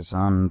 behold, his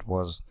hand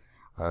was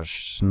as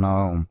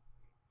snow.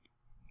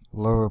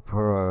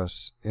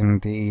 Luperous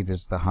indeed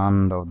is the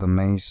hand of the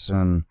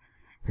Mason,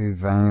 who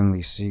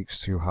vainly seeks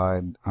to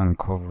hide and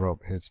cover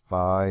up his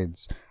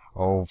fides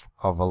of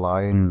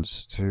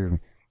alliance to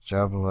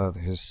Jahbulon,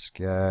 his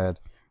scared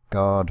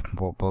God.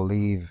 But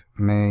believe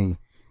me,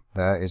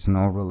 there is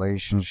no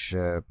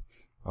relationship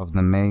of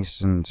the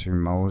Mason to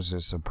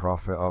Moses, a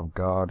prophet of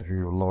God,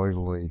 who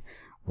loyally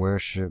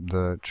worshipped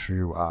the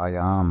true I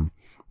Am,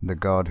 the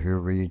God who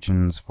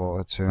reigns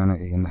for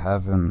eternity in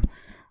heaven.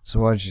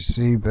 So as you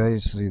see,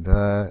 basically,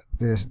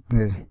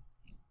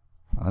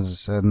 as I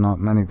said, not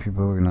many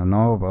people are going to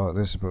know about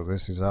this, but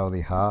this is how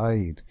they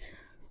hide.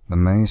 The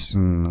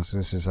Masons,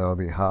 this is how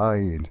they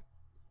hide.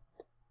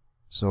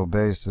 So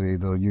basically,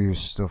 they'll use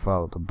stuff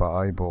out the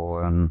Bible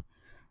and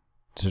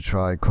to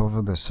try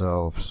cover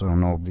themselves so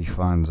nobody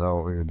finds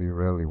out who they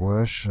really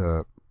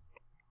worship.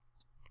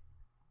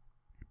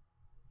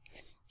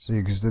 See,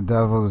 because the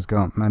devil has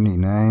got many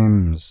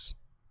names.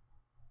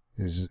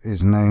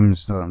 His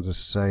name's not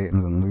just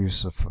Satan and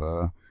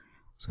Lucifer.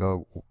 He's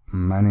got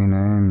many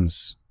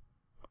names.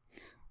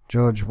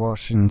 George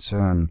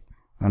Washington,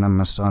 and a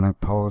Masonic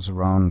pose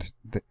around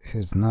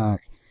his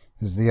neck,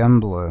 is the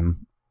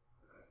emblem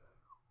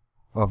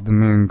of the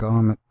moon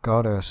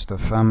goddess, the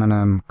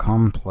feminine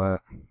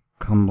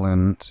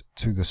complement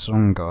to the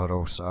sun god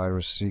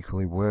Osiris,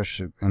 secretly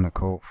worshipped in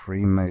occult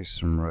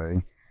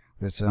Freemasonry.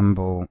 This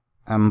emblem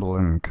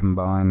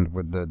combined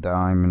with the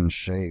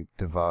diamond-shaped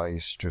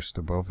device just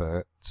above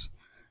it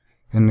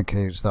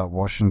indicates that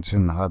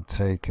Washington had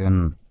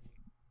taken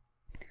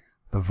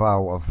the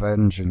vow of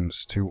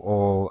vengeance to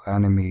all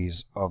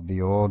enemies of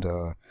the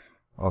order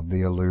of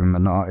the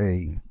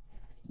Illuminati,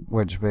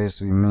 which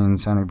basically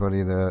means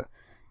anybody that,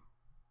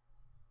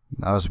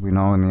 as we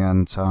know in the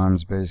end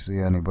times,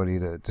 basically anybody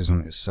that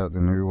doesn't accept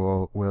the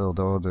New World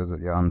Order that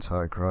the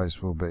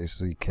Antichrist will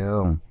basically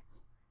kill.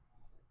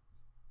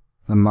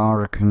 The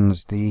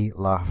Marquis de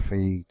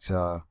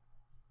Lafayette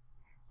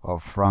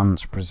of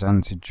France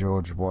presented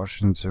George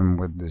Washington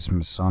with this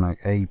Masonic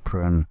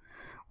apron,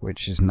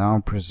 which is now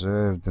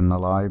preserved in the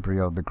library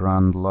of the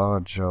Grand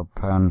Lodge of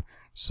Pennsylvania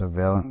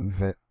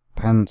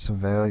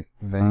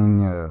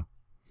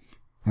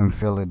in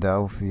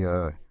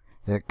Philadelphia.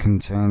 It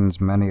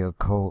contains many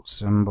occult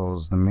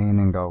symbols, the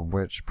meaning of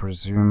which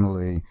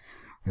presumably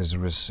is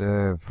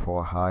reserved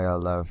for higher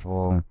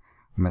level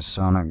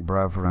Masonic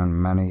brethren.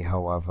 Many,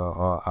 however,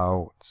 are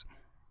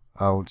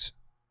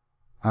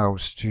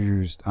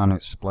outused and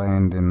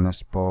explained in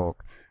this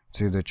book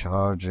to the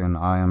charging,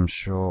 I am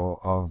sure,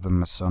 of the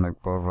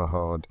Masonic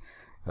Brotherhood,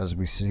 as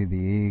we see the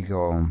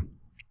eagle,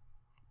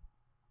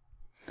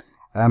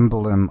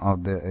 emblem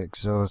of the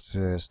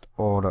Exorcist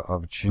Order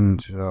of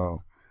Chincha,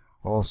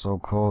 also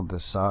called the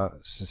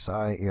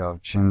Society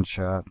of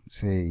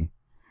Chinchati,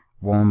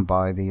 worn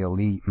by the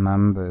elite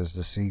members.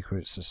 The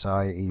secret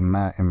society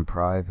met in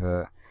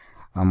private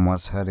and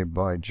was headed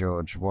by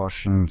George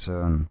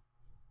Washington.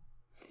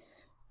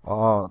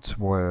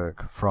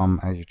 Artwork from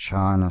a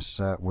china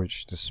set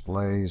which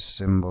displays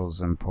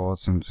symbols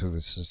important to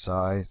the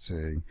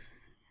Society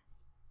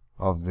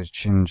of the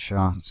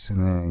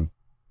Chinchati,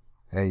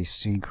 a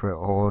secret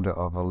order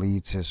of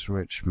elitist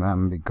rich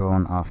men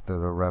begun after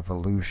the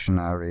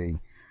Revolutionary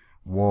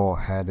War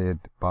headed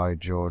by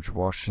George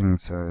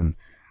Washington.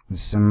 The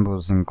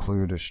symbols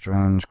include a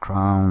strange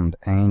crowned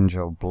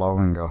angel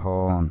blowing a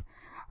horn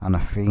and a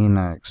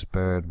phoenix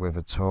bird with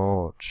a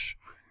torch,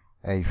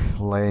 a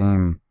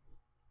flame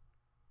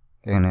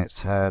in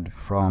its head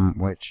from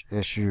which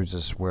issues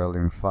a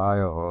swirling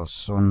fire or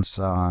sun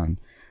sign.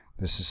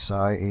 The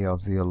Society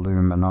of the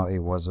Illuminati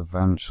was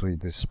eventually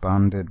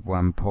disbanded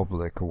when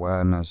public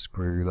awareness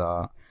grew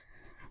that.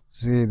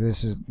 See,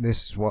 this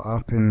is what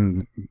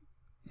happened.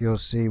 You'll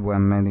see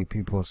when many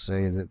people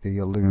say that the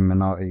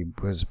Illuminati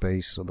was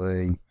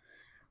basically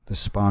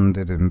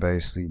disbanded and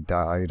basically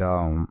died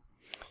out.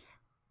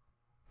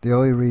 The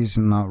only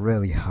reason that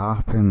really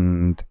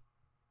happened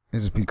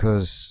is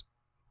because,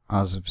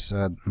 as I've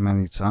said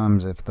many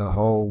times, if the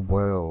whole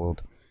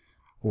world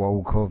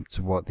woke up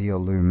to what the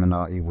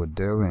Illuminati were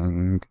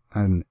doing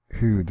and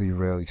who they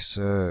really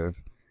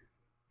serve,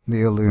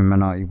 the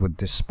Illuminati would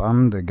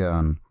disband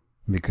again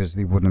because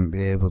they wouldn't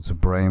be able to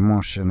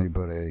brainwash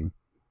anybody.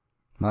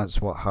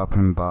 That's what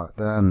happened back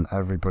then.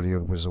 Everybody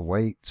was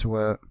awake to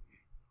it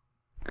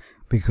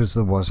because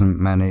there wasn't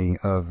many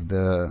of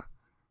the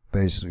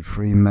basically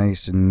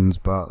Freemasons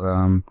back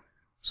then,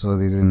 so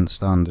they didn't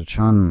stand a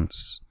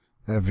chance.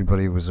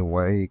 Everybody was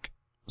awake,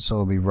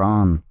 so they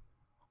ran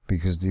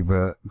because they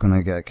were going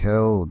to get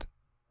killed.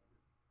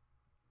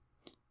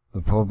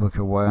 The public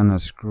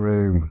awareness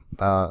grew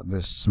that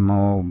this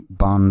small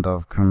band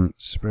of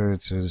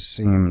conspirators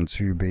seemed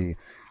to be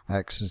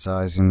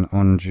exercising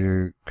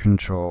undue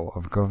control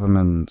of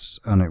governments,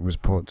 and it was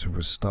put to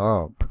a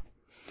stop.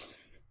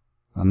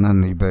 And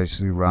then they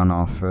basically ran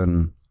off,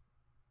 and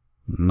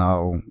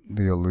now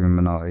the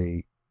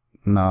Illuminati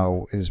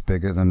now is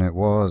bigger than it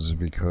was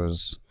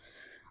because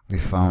they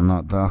found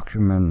that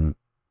document.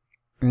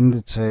 In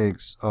the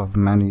takes of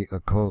many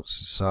occult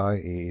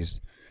societies,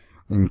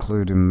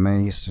 including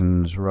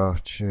Masons,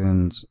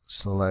 Rothschilds,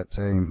 select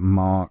a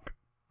mark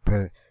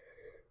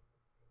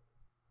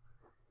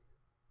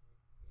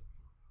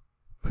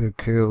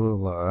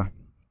peculiar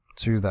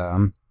to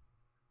them,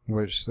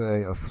 which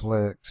they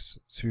afflict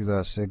to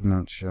their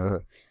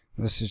signature.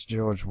 This is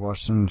George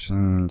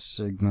Washington's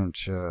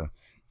signature.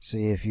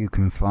 See if you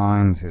can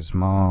find his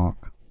mark.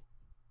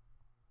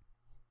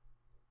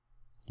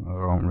 I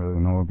don't really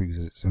know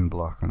because it's in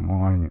black and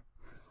white.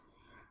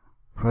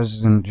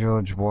 President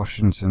George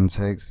Washington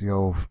takes the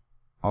oath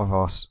of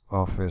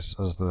office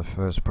as the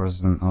first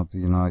president of the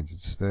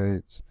United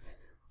States.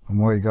 And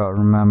what you got to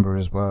remember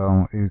as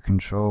well, who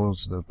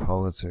controls the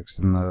politics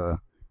in the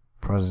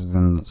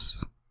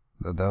presidents?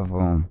 The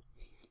devil.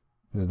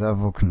 The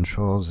devil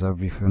controls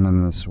everything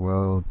in this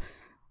world,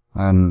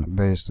 and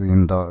basically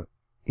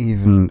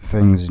even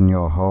things in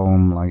your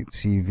home like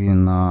TV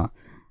and that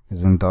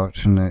is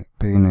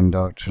being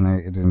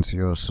indoctrinated into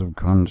your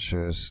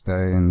subconscious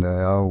day in, day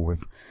out,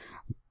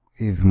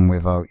 even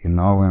without you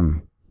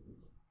knowing.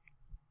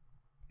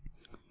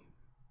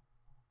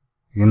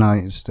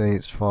 United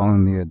States,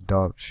 following the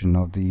adoption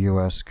of the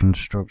U.S.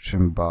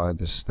 construction by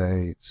the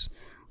states,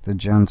 The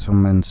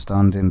gentleman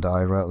standing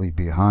directly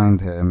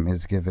behind him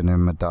is giving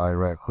him a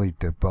directly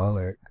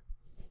diabolic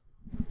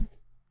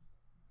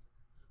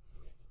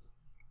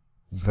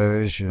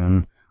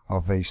version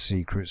of a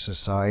secret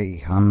society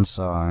hand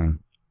sign.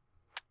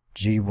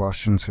 G.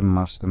 Washington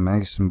Master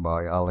Mason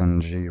by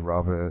Alan G.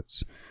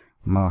 Roberts,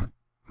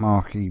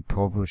 Marquis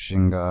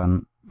Publishing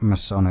and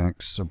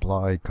Masonic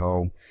Supply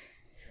Co.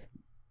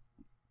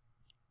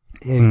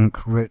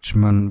 Inc.,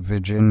 Richmond,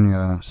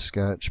 Virginia.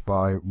 Sketch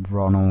by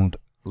Ronald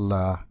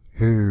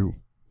LaHue.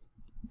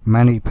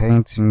 Many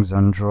paintings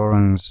and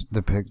drawings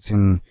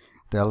depicting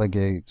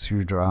delegates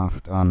who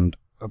draft and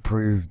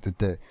approve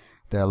the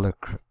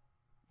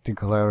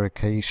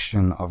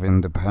Declaration of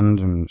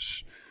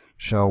Independence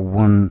show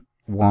one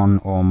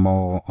or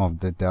more of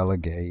the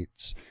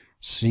delegates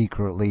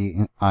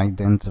secretly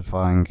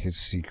identifying his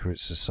secret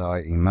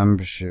society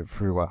membership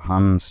through a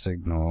hand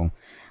signal.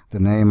 The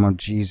name of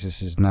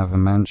Jesus is never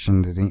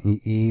mentioned in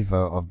either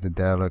of the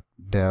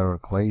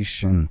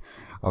Declaration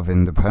of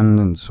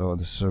Independence or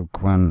the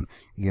subsequent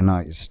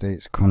United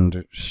States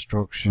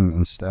Constitution.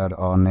 Instead,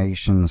 our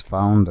nation's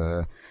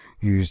founder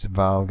used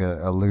vulgar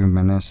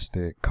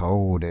Illuministic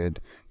coded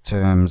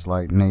terms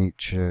like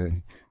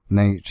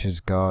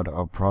nature's God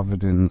or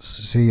providence.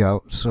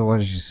 So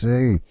as you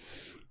see,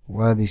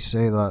 where they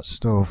say that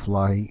stuff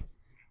like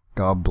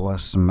God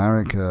bless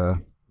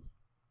America,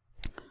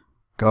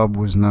 God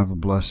was never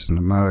blessing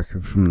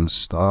America from the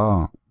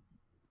start,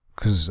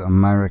 because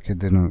America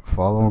didn't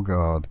follow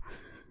God.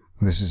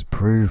 This is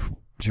proof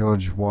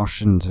George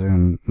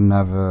Washington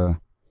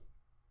never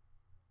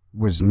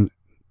was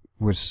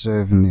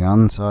serving the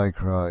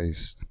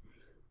Antichrist.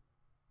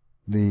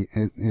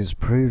 It is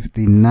proof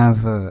they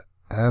never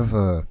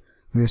ever.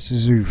 This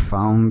is who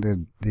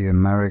founded the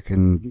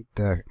American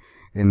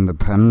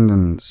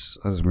independence,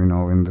 as we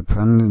know,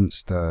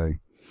 Independence Day.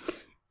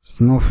 It's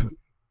not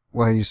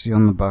where you see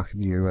on the back of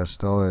the US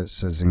dollar it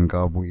says "In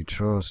God We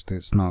Trust."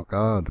 It's not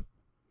God.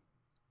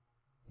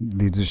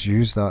 They just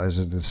use that as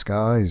a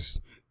disguise.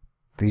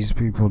 These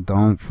people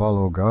don't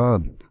follow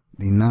God.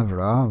 They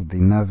never have. They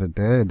never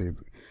did.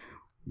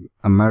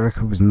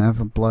 America was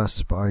never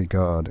blessed by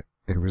God.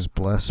 It was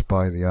blessed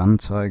by the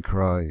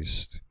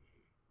Antichrist.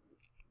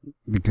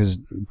 Because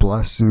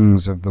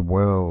blessings of the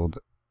world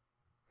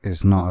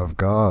is not of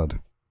God.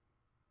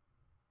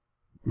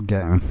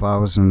 Getting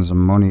thousands of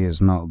money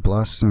is not a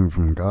blessing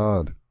from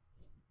God.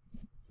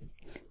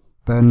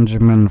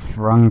 Benjamin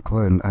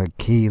Franklin, a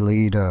key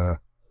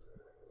leader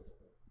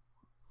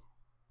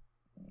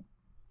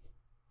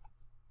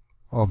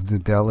of the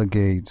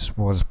delegates,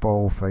 was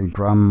both a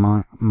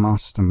Grand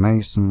Master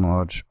Mason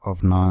Lodge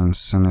of 9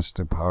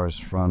 Sinister Paris,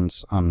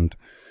 France, and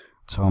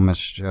Thomas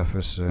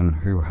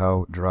Jefferson, who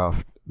helped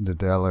draft the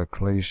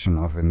Declaration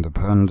of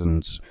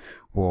Independence,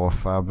 war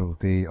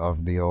fabrically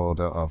of the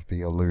Order of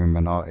the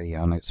Illuminati,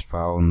 and its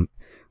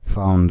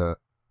founder,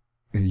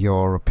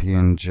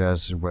 European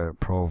Jesuit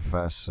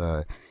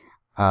Professor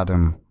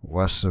Adam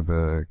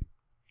Westerberg.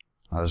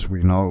 As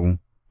we all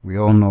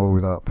know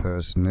who that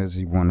person is.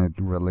 He wanted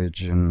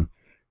religion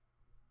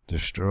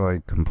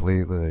destroyed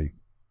completely.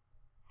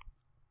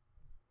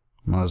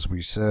 As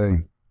we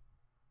say,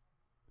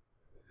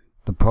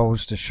 the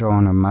poster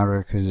showing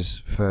America's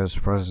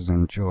first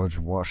president, George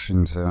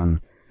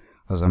Washington,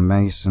 as a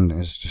Mason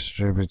is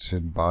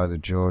distributed by the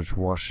George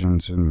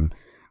Washington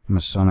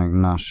Masonic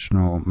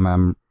National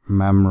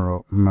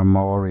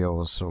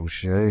Memorial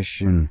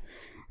Association.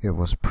 It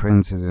was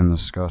printed in the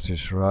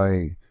Scottish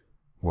Rite,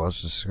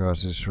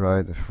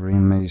 the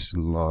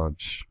Freemason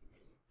Lodge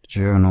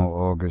Journal,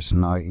 August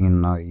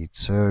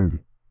 1992.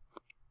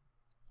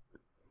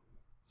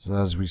 So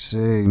as we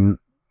see,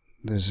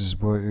 this is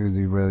who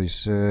they really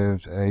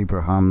served.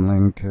 Abraham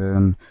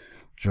Lincoln,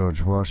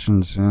 George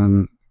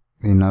Washington.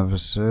 They never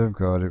served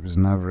God. It was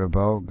never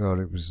about God.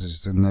 It was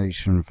just a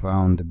nation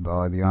founded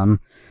by the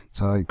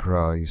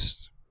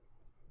Antichrist.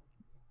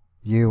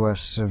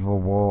 U.S. Civil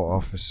War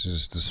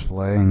officers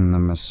displaying the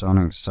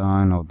Masonic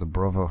sign of the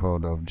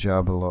Brotherhood of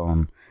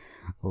Jahbulon.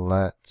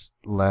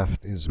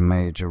 Left is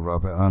Major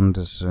Robert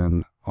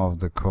Anderson of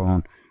the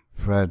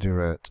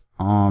Confederate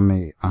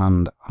Army,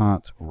 and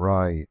at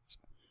right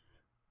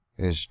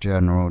is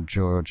General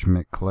George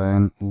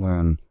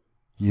McClellan,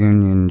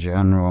 Union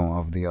General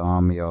of the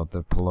Army of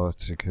the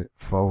Political.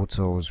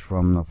 Photos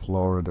from the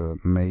Florida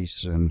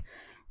Mason,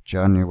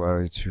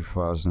 January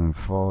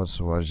 2004.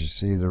 So as you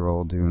see, they're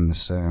all doing the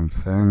same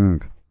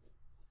thing.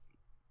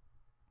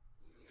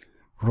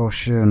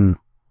 Russian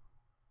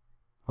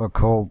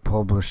occult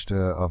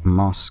publisher of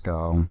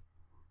Moscow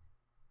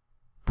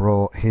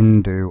brought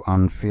Hindu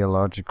and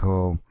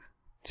theological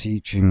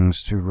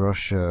teachings to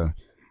Russia.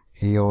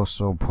 He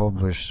also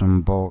published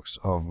some books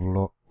of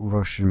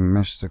Russian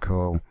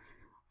mystical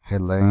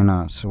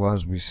Helena. So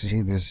as we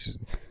see, this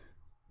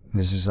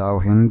is how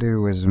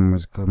Hinduism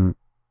was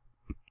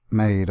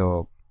made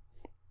up.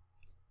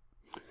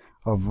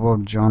 Although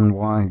John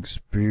Wilkes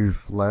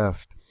Booth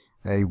left,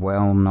 a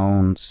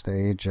well-known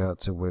stage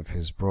actor with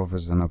his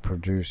brothers and a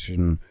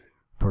producing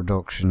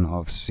production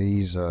of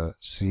Caesar.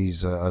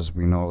 Caesar, as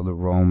we know, the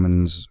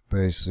Romans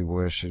basically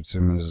worshipped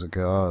him as a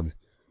god.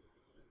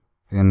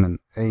 In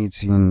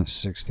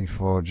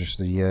 1864, just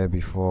a year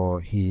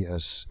before he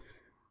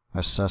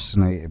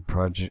assassinated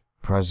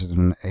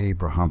President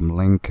Abraham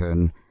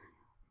Lincoln,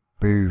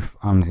 Booth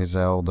and his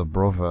elder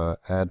brother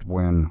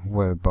Edwin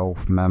were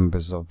both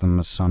members of the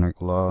Masonic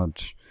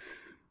Lodge,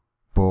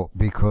 but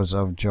because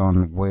of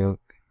John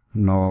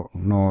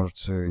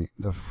Norty,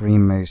 the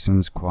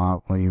Freemasons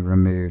quietly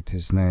removed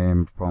his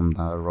name from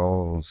their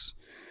rolls.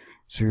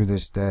 To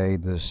this day,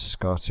 the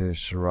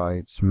Scottish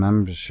Rite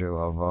membership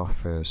of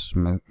office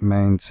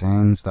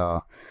maintains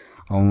that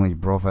only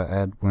Brother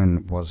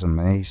Edwin was a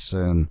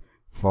Mason.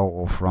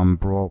 Photo from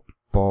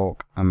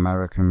Book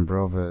American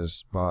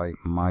Brothers by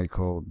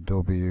Michael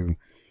W.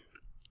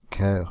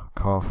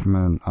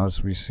 Kaufman.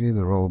 As we see,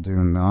 they're all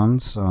doing the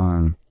hand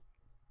sign.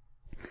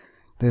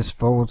 This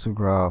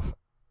photograph,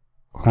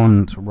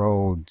 Hunt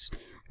Rhodes,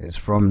 is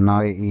from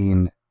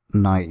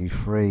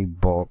 1993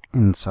 book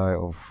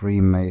entitled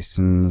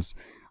Freemasons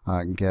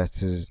at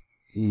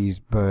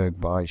Gettysburg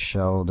by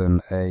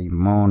Sheldon A.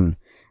 Munn.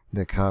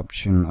 The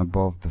caption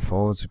above the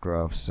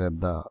photograph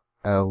said that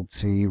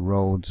L.T.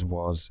 Rhodes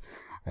was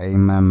a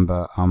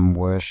member and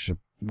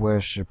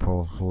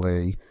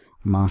worshipfully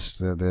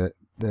mastered the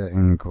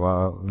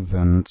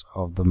engravement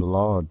of the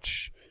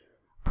lodge.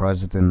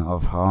 President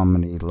of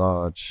Harmony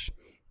Lodge,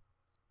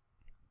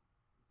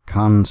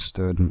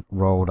 Canston,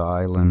 Rhode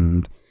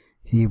Island.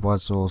 He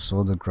was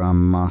also the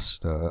Grand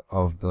Master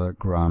of the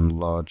Grand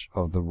Lodge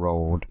of the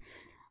Rhode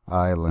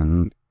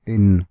Island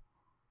in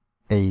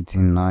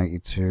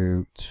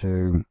 1892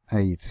 to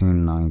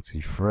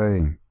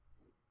 1893.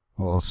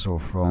 Also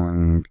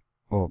throwing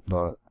up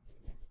that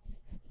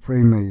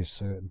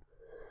Freemason.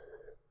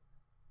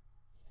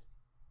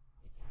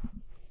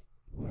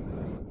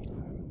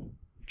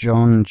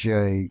 John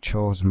Jay,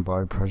 chosen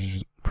by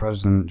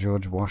President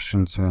George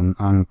Washington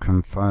and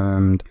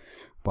confirmed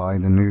by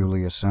the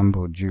newly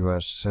assembled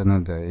U.S.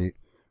 Senate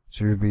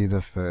to be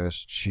the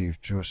first Chief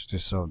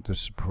Justice of the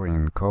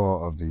Supreme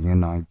Court of the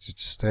United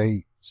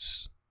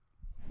States.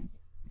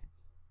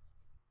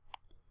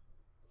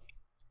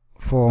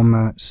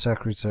 Former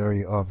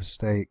Secretary of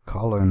State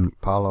Colin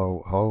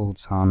Powell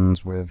holds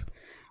hands with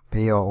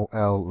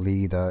POL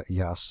leader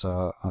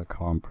Yasser, I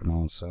can't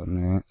pronounce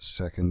that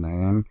second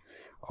name,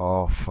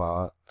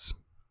 Arafat,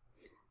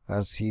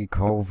 as he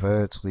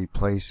covertly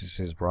places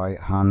his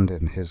right hand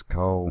in his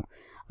coat,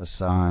 a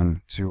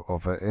sign to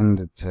other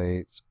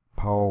indicates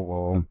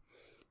Powell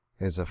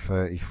is a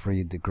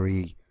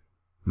 33-degree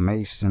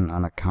Mason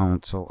and a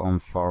counsel on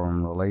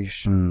foreign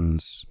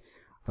relations.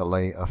 The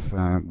later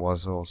firm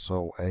was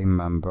also a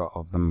member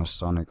of the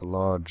Masonic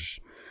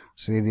Lodge.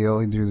 See, they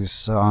only do this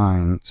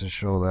sign to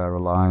show their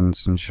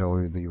alliance and show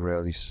who they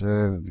really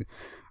served,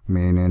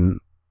 meaning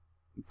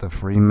the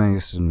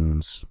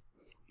Freemasons.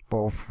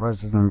 Both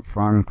President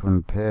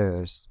Franklin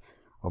Pierce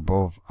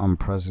above and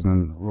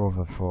President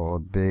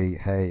Rutherford B.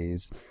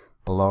 Hayes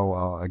below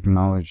are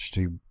acknowledged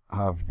to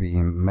have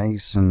been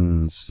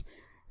Masons.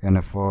 In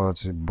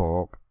authoritative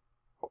book,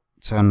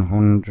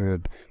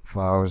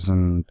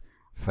 10,000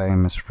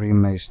 Famous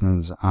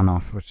Freemasons, an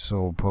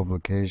official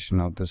publication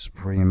of the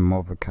Supreme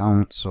Mother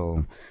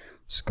Council,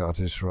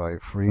 Scottish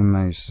Rite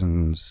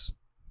Freemasons.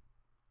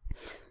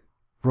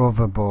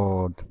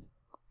 Rutherford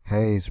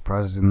Hayes,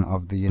 President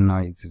of the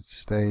United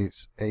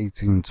States,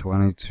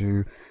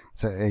 1822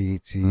 to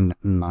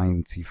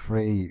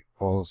 1893,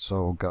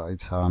 also got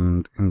his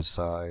hand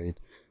inside.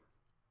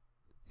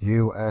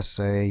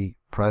 USA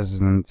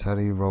President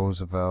Teddy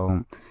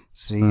Roosevelt,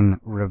 seen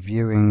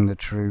reviewing the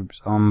troops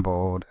on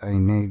board a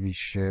Navy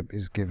ship,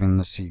 is given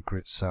the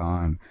secret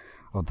sign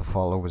of the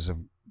followers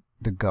of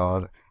the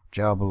god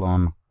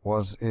Jahbulon.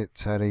 Was it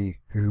Teddy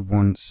who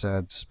once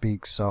said,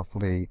 "Speak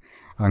softly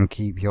and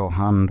keep your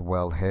hand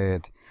well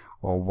hid,"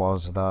 or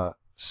was that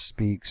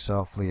 "Speak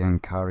softly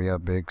and carry a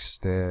big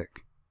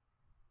stick"?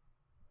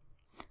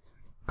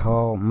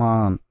 Karl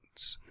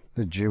Marx,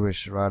 the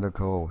Jewish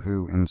radical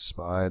who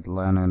inspired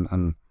Lenin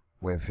and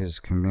with his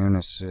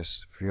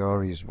communist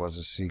furies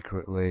was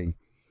secretly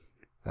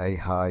a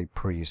high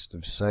priest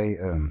of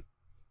Satan.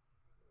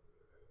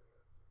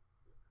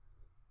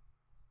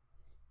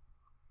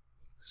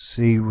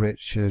 See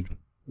Richard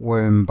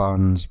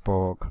Wurmbrand's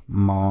book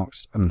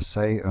Marx and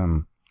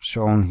Satan,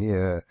 shown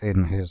here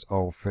in his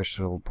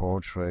official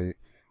portrait.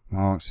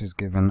 Marx is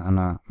given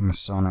a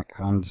Masonic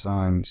hand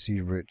sign.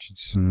 See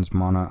Richardson's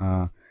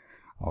monitor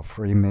of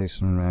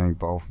Freemasonry,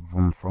 both of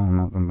them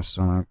thrown up the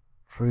Masonic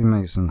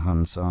Freemason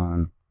hand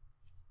sign.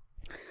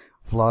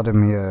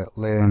 Vladimir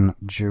Lenin,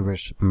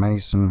 Jewish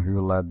Mason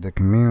who led the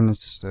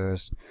communist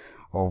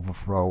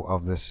overthrow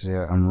of the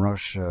Tsar and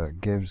Russia,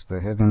 gives the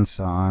hidden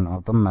sign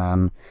of the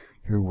men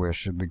who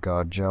worship the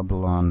god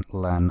Jahbulon.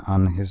 Lenin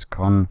and his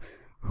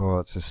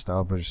cohorts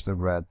established the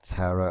Red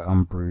Terror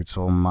and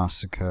brutal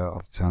massacre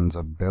of tens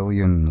of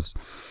billions.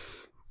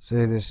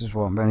 See, this is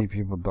what many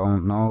people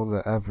don't know,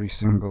 that every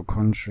single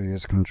country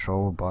is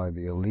controlled by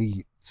the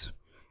elite.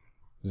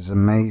 There's a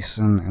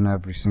Mason in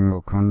every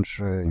single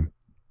country.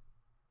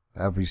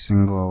 Every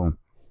single,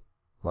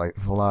 like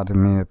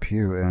Vladimir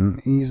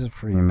Putin, he's a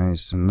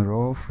Freemason. They're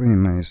all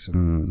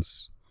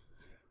Freemasons.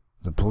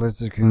 The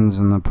politicians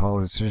and the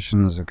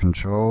politicians are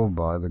controlled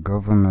by the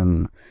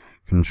government,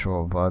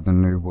 controlled by the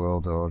New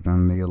World Order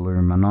and the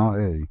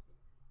Illuminati.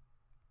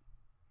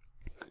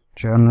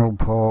 General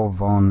Paul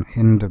von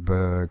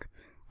Hindenburg,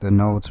 the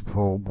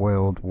notable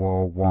World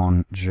War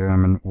I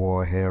German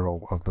war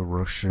hero of the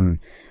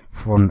Russian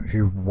front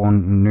who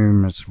won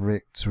numerous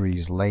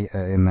victories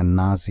later in the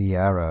Nazi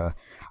era,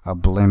 a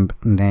blimp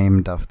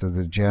named after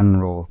the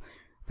general,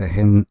 the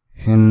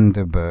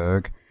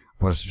Hindenburg,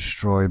 was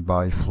destroyed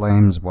by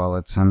flames while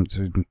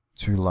attempting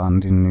to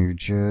land in New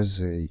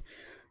Jersey,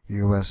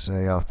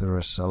 USA. After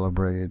a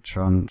celebrated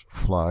transit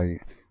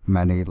flight,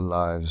 many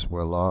lives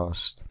were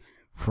lost.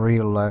 Three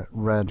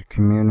red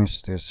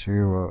communist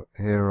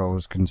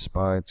heroes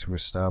conspired to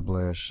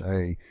establish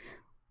a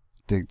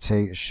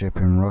dictatorship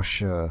in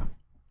Russia.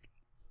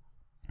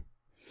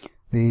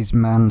 These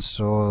men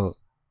saw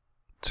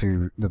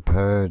to the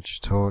purge,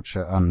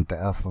 torture and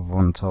death of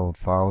untold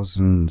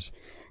thousands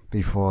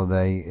before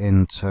they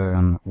in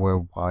turn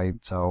were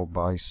wiped out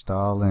by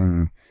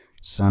Stalin.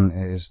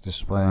 Center is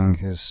displaying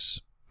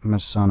his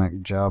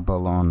Masonic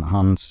Jahbulon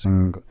hand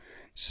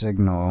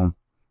signal.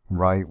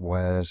 Right,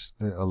 where's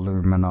the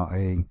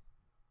Illuminati?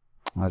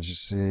 As you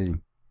see,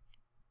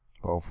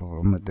 both of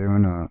them are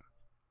doing it.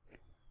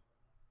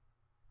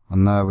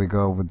 And there we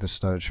go with the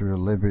Statue of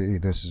Liberty.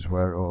 This is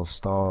where it all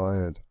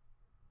started.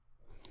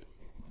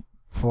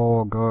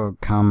 4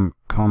 good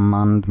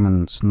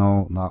commandments.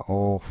 Note that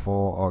all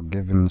 4 are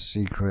given the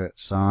secret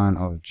sign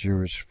of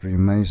Jewish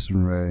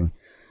Freemasonry,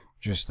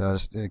 just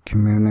as the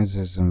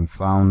communism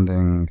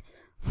founding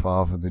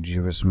father, the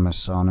Jewish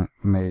Masonic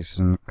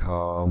Mason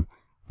Karl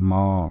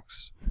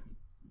Marx.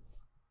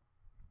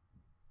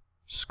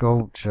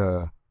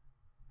 Sculpture.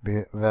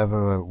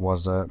 Whether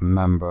was a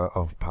member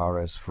of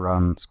Paris,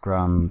 France,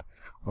 Grand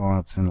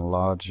Orton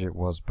Lodge, it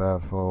was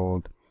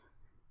Berthold,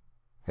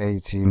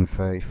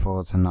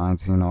 1834 to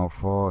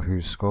 1904,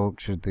 who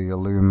sculptured the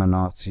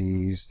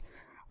Illuminati's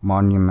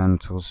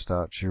monumental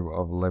Statue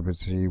of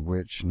Liberty,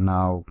 which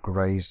now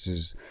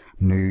graces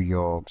New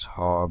York's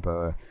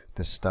harbor.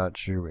 The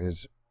statue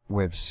is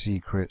with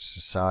secret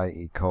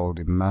society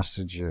coded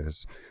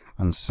messages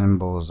and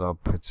symbols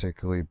of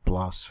particularly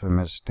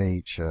blasphemous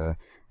nature,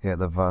 yet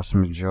the vast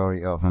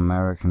majority of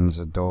Americans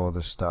adore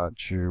the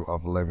Statue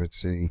of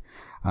Liberty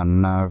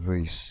and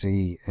nervously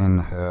see in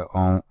her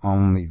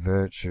only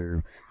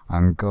virtue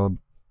and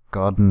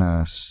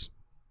goodness.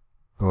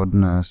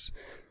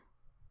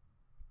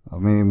 I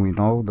mean, we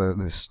know that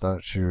this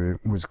statue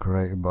was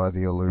created by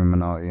the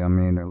Illuminati. I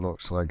mean, it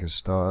looks like a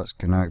star. It's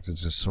connected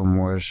to some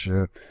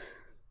worship.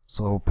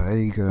 So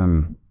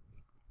pagan.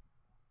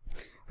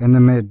 In the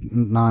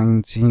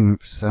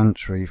mid-19th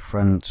century,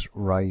 French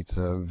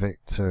writer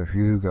Victor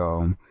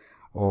Hugo,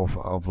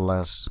 author of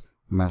Les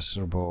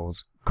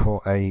Miserables,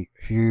 cut a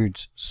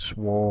huge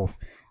swath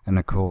in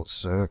occult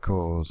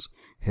circles.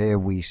 Here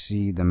we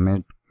see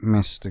the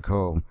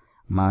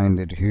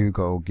mystical-minded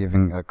Hugo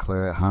giving a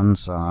clear hand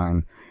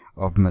sign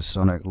of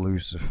Masonic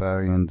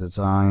Luciferian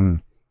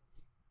design.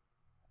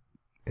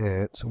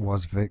 It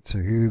was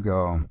Victor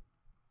Hugo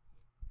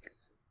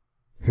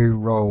who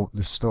wrote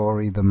the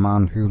story The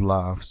Man Who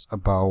Laughs,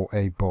 about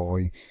a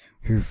boy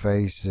whose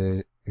face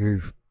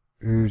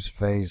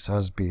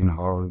has been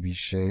horribly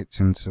shaped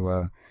into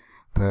a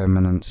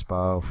permanent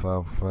spiral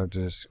for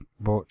Frederick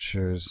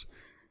Butcher's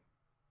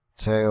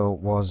tale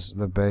was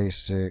the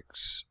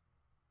basics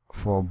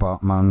for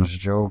Batman's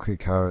Joker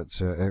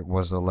character. It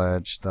was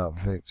alleged that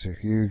Victor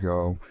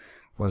Hugo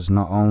was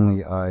not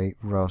only a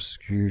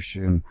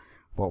Rosicrucian,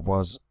 but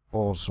was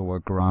also a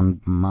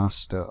Grand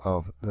Master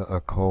of the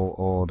occult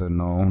order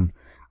known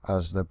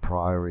as the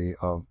Priory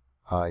of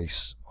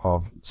Ice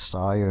of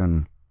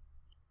Sion.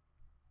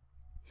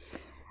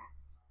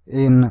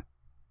 In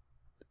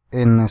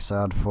this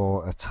ad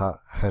for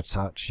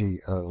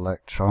Hitachi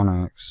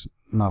Electronics,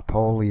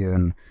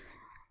 Napoleon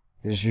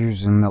is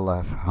using the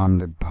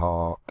left-handed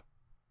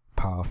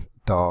path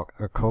dark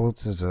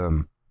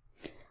occultism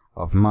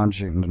of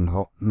magic.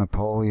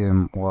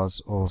 Napoleon was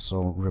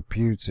also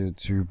reputed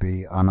to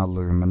be an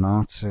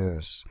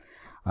Illuminatus,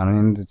 an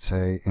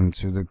initiate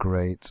into the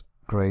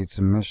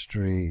greater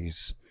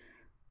mysteries.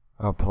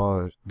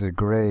 Applaud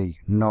degree.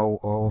 Know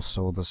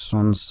also the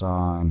sun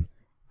sign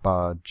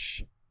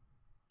badge.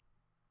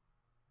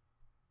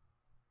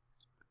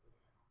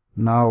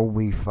 Now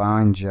we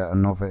find yet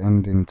another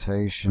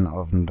indentation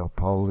of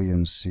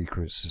Napoleon's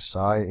secret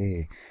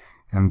society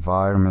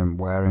environment,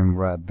 wearing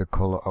red, the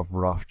color of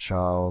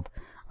Rothschild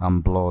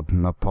and blood.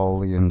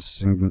 Napoleon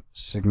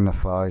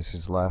signifies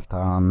his left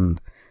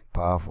hand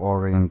path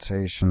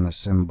orientation. The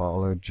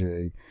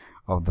symbology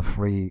of the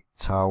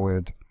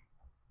three-towered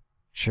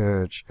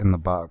church in the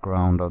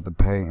background of the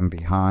painting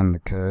behind the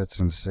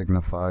curtain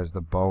signifies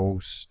the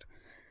boast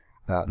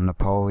that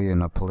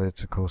Napoleon, a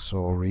political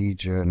sole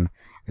region,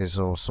 is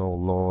also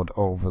lord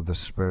over the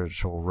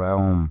spiritual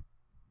realm.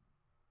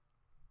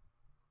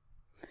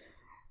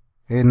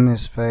 In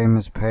this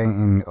famous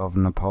painting of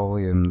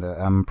Napoleon, the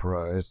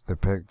Emperor is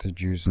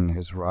depicted using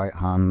his right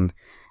hand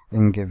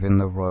in giving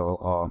the Royal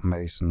Art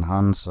Mason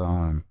hand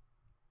sign.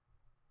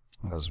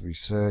 As we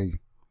see,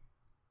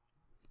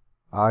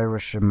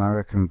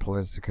 Irish-American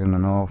political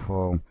and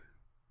author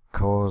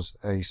caused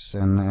a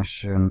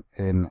sensation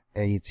in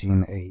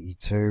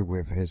 1882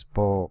 with his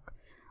book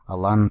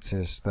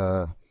Atlantis.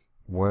 The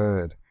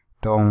word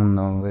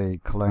dominantly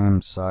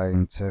claimed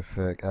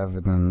scientific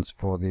evidence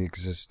for the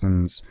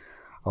existence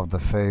of the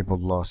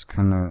fabled lost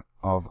continent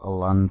of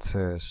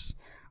Atlantis,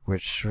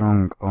 which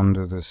shrunk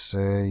under the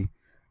sea.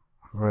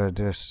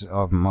 Redis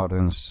of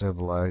modern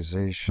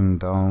civilization.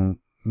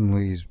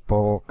 Donnelly's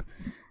book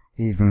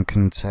even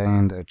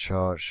contained a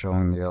chart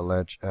showing the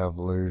alleged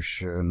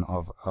evolution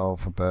of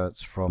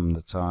alphabets from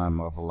the time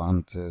of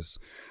Atlantis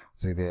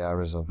to the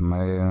eras of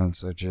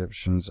Mayans,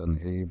 Egyptians, and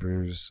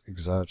Hebrews,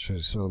 etc.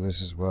 So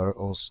this is where it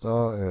all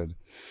started.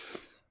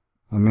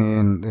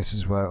 This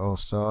is where it all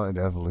started,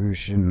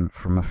 evolution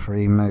from a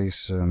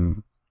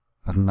Freemason.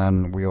 And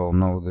then we all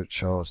know that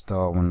Charles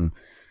Darwin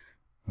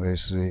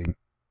basically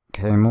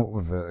came up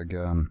with it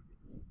again.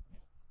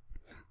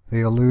 The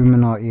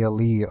Illuminati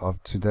elite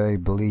of today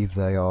believe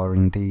they are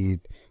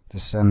indeed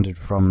descended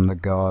from the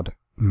god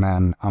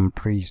men and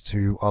priests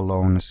who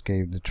alone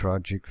escaped the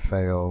tragic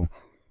fall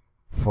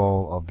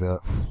of the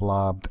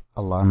flabbed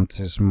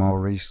Atlantis. More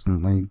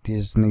recently,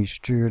 Disney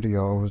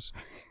Studios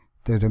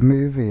did a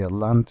movie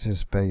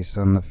Atlantis based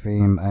on the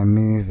theme, a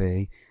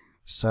movie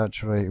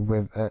saturated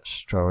with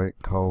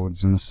historic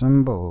codes and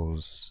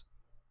symbols.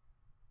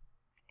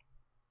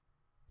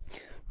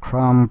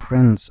 Crown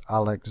Prince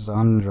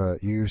Alexander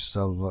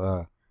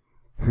Ursula,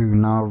 who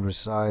now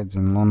resides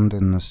in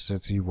London, the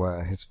city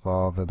where his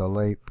father, the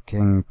late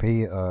King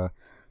Peter,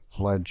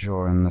 fled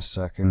during the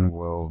Second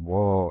World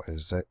War,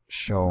 is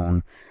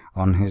shown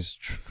on his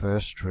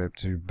first trip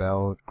to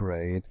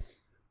Belgrade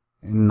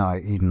in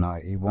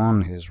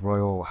 1991. His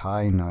Royal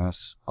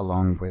Highness,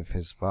 along with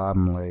his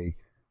family,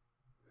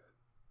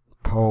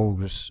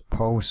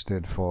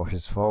 posted for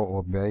his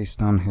photo.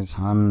 Based on his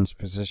hand's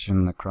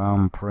position, the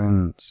Crown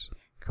Prince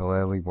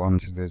clearly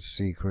wanted his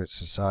secret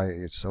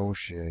society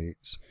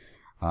associates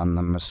and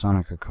the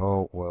Masonic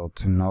occult world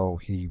to know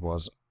he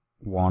was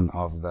one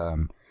of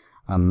them,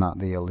 and that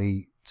the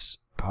elite's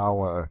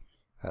power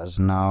has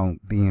now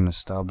been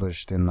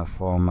established in the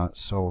former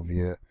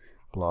Soviet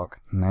bloc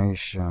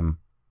nation.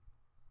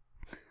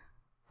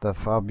 The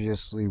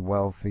fabulously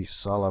wealthy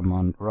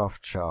Solomon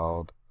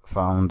Rothschild,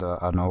 founder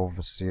and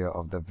overseer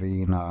of the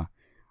Vienna,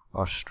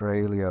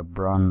 Australia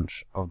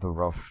branch of the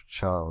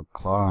Rothschild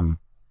clan.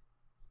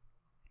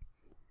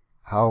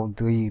 How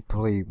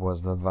deeply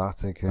was the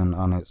Vatican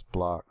and its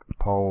Black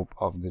Pope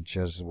of the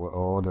Jesuit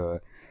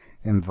order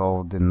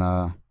involved in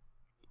the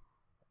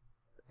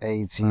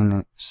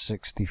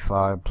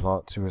 1865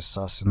 plot to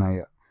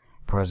assassinate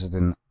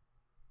President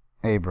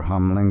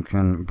Abraham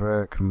Lincoln?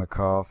 Burke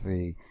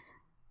McCarthy,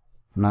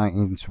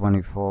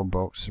 1924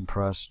 book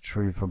Suppressed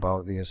Truth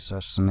About the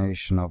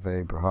Assassination of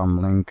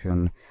Abraham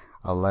Lincoln,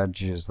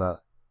 alleges that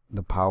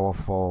the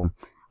powerful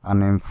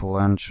and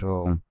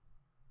influential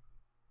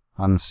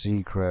and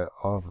secret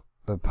of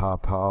the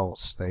papal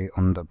state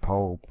under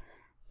Pope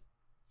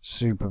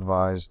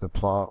supervised the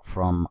plot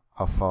from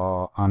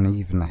afar and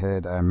even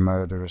hid a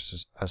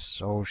murderous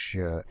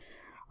associate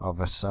of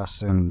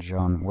assassin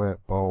John Witt,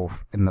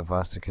 both in the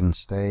Vatican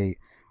state,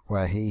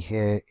 where he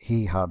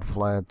had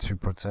fled, to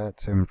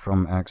protect him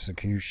from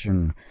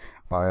execution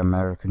by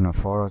American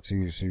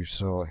authorities who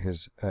sought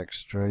his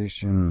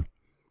extradition.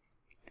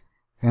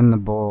 In the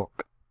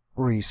book,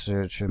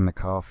 researcher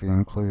McCarthy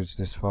includes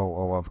this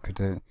photo of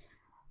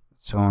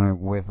Tony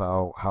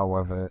without,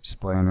 however,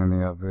 explaining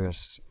the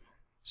obvious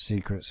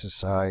secret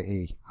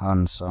society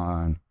hand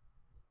sign.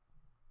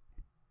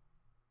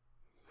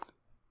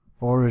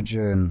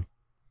 Origin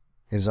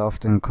is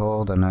often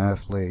called an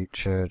earthly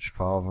church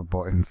father,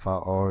 but in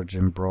fact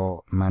Origin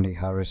brought many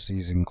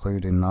heresies,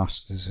 including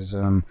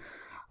Gnosticism,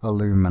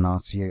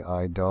 Illuminati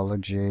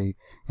ideology,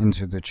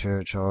 into the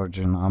church.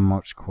 Origin, a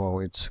much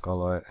quoted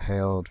scholar,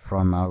 hailed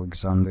from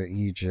Alexander,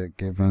 Egypt,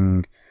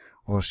 giving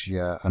us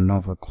yet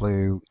another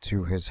clue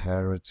to his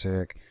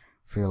heretic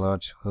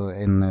theological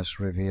illness.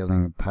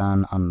 Revealing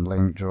pen and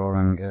link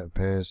drawing, it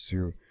appears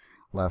to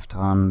left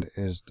hand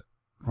is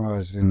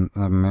rising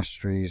the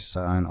mystery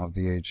sign of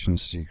the ancient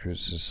secret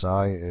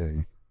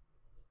society.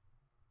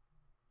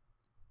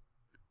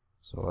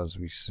 So as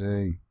we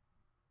see,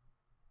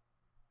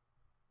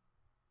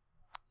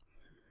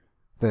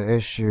 the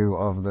issue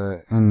of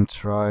the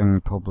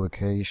intriguing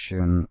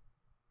publication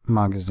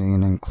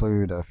magazine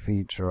include a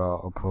feature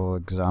article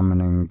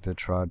examining the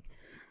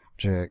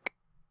tragic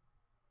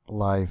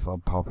life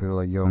of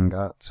popular young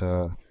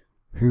actor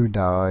who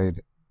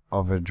died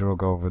of a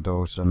drug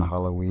overdose on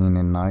Halloween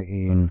in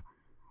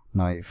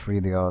 1993.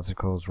 The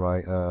article's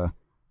writer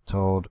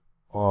told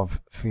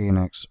of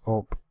Phoenix's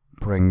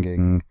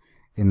upbringing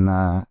in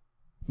the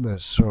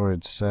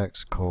sordid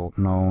sex cult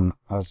known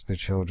as the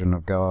Children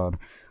of God,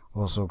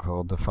 also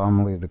called the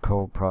Family. The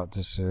cult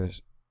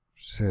practices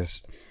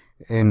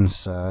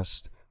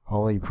incest,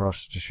 holy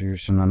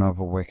prostitution, and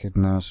other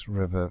wickedness.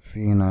 River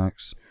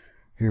Phoenix,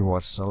 who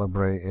was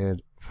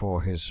celebrated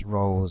for his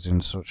roles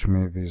in such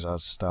movies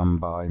as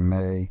Stand By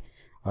Me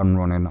and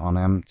Running on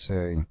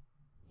Empty,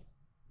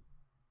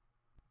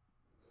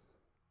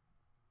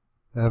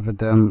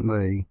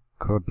 evidently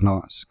could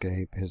not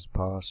escape his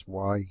past.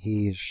 Why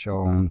he is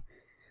shown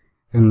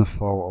in the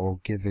photo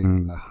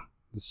giving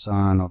the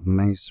sign of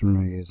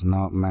masonry is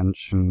not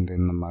mentioned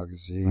in the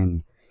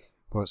magazine,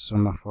 but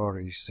some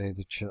authorities say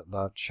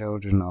that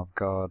Children of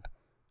God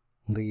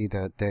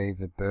leader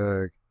David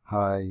Berg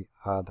had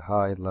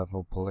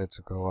high-level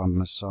political and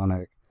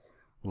Masonic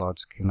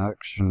Lodge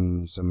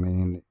connections. I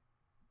mean,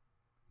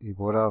 he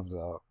would have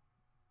that.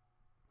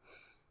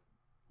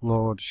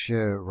 Lord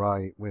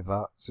Shearwright with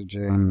actor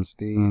James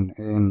Dean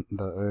in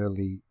the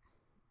early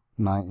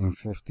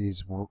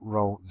 1950s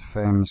wrote the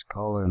famous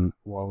column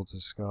Walter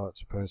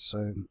Scott's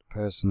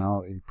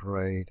Personality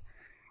Parade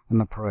in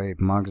the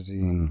Parade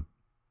magazine.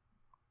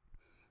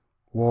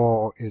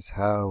 "War is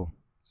hell,"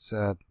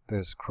 said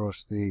this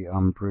crusty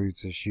and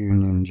brutish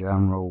Union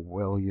General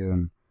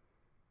William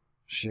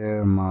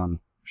Sherman,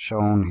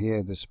 shown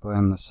here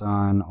displaying the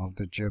sign of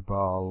the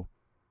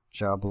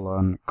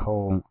Jahbulon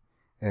cult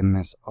in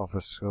this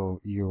official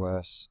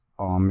U.S.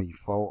 Army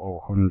photo.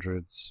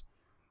 Hundreds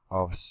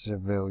of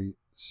civilians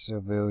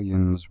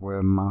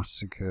were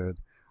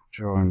massacred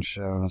during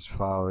Sherman's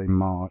fiery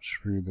march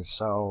through the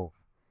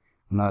South.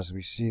 And as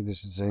we see,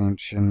 this is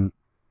ancient.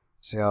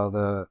 See how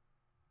they're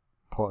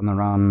putting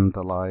around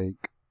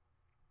like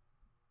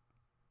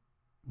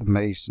the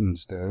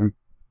Masons do.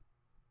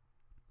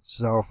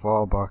 So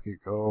far back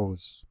it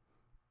goes.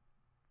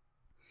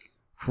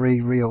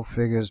 3 real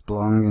figures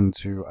belonging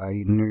to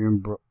a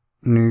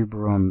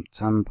Nubrum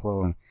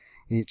temple.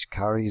 Each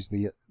carries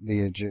the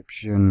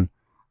Egyptian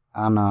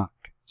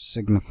Anak,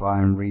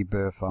 signifying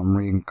rebirth and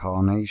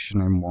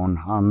reincarnation, in one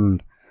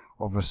hand.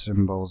 Other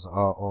symbols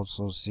are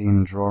also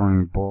seen.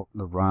 Drawing book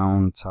The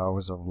Round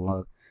Towers of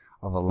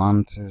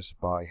Atlantis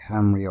by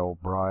Henry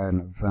O'Brien,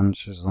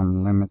 Adventures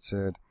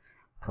Unlimited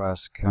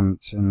Press,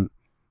 Kempton.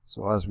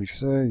 So as we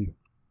see,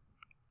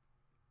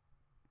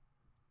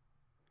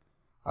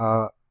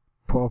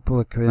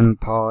 Republican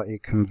Party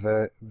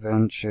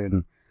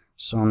convention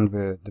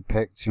sunver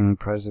depicting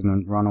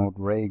President Ronald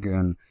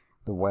Reagan.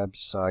 The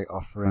website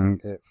offering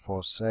it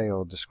for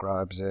sale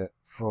describes it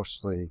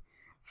thusly: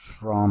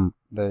 from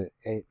the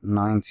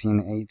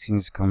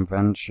 1980s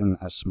convention,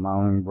 a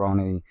smiling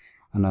Ronnie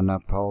and a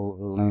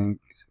Napoleonic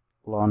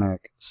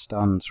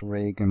stance,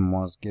 Reagan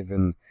was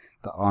given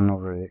the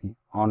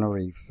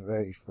honorary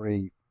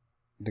 33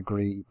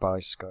 degree by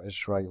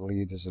Scottish Rite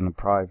leaders in a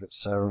private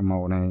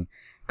ceremony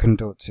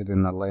conducted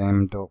in the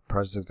lame duck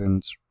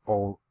President's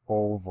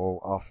Oval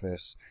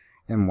Office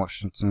in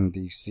Washington,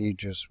 D.C.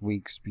 just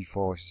weeks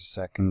before his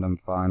second and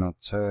final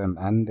term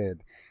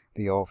ended.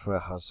 The author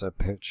has a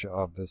picture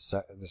of the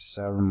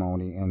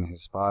ceremony in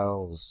his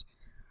files.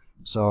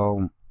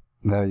 So,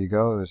 there you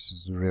go, this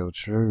is the real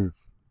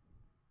truth.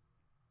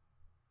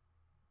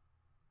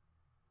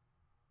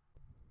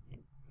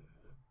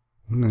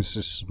 And this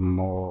is some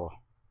more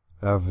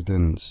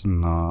evidence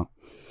in that.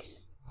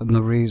 And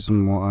the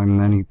reason why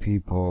many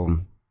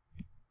people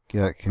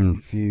get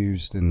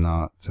confused in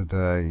that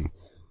today,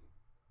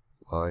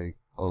 like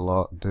a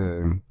lot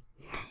do,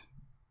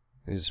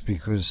 is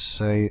because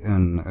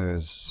Satan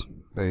is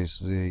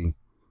basically,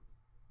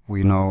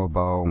 we know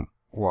about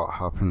what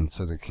happened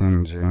to the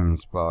King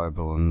James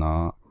Bible and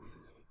that,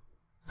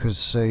 because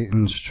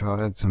Satan's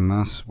tried to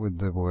mess with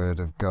the Word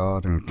of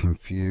God and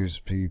confuse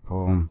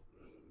people,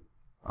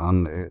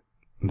 and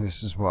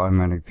this is why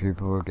many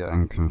people are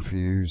getting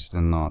confused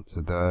in that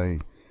today,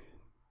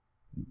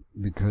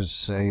 because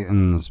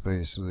Satan's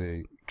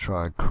basically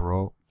tried to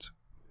corrupt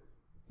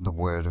the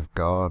Word of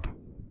God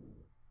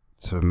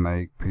to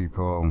make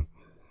people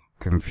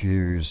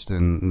confused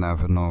and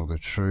never know the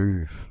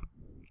truth.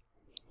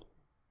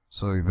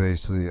 So he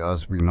basically,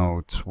 as we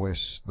know,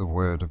 twists the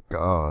Word of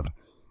God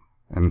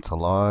into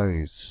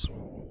lies.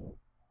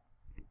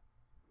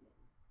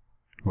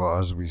 But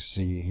as we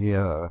see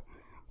here,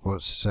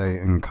 what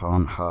Satan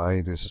can't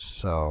hide is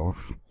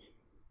himself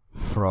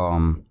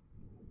from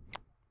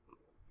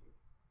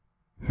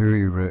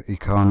who he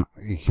can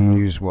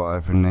use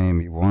whatever name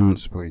he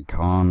wants, but he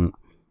can't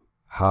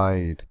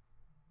hide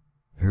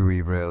who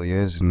he really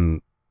is,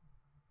 and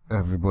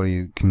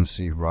everybody can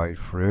see right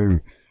through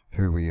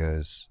who he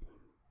is.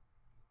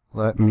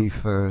 Let me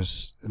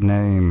first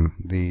name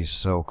these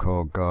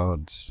so-called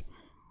gods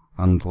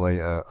and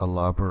later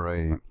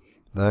elaborate.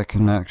 Their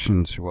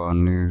connection to our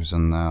news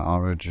and their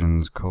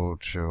origins,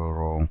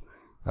 cultural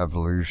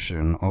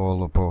evolution,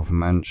 all above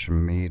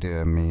mentioned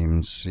media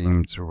memes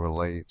seem to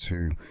relate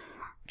to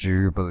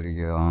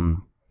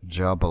Jahbulon,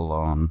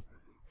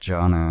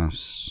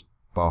 Janus,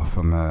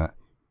 Baphomet,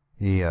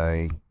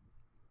 Ea,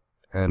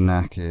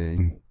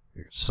 Eneki,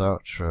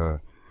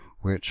 etc.,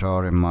 which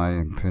are, in my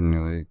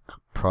opinion,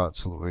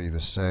 practically the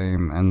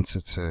same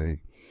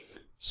entity.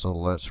 So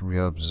let's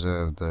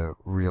reobserve the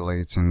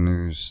relating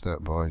news step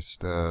by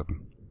step.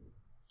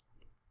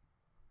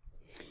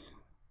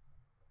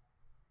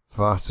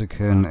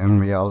 Vatican in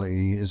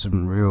reality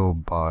isn't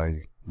ruled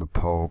by the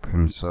Pope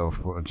himself,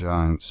 but a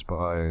giant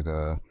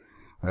spider,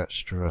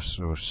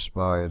 extraterrestrial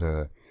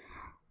spider.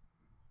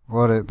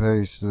 What it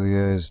basically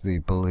is, they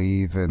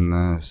believe in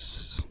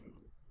this.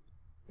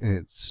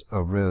 It's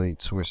a really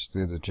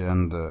twisted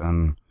agenda,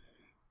 and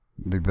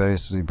they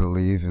basically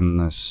believe in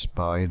this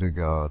spider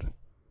god.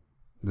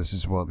 This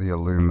is what the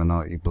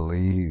Illuminati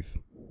believe.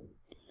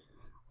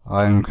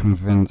 I am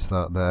convinced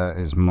that there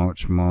is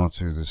much more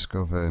to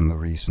discover in the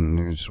recent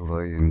news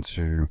relating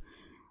to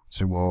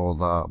all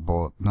that,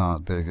 but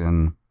not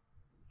digging.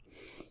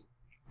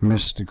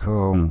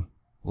 Mystical,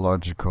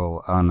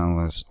 logical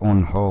analysts,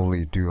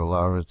 unholy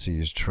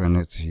dualities,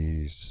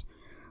 trinities,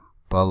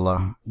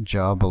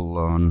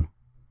 Jahbulon,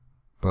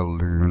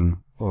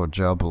 or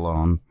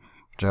Jahbulon.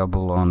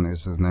 Jahbulon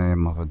is the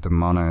name of a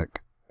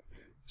demonic,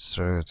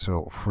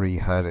 straight-up,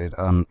 three-headed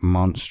and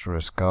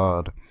monstrous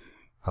god,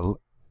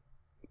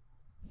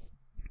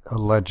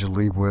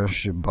 allegedly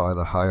worshipped by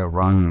the higher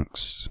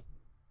ranks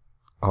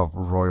of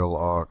Royal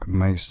Ark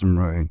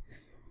Masonry.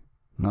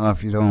 Now,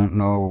 if you don't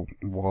know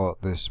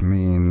what this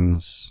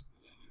means,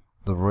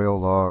 the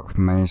Royal Ark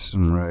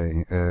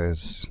Masonry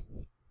is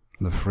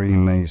the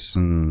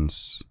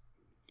Freemasons.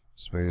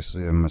 It's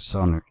basically a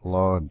Masonic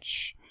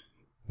lodge.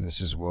 This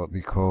is what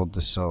they called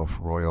the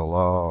Royal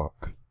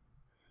Ark.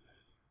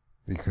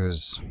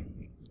 Because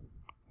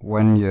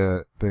when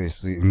you're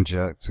basically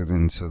injected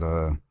into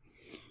the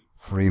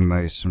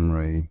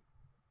Freemasonry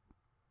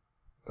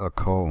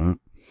occult,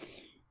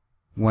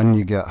 when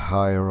you get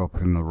higher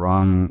up in the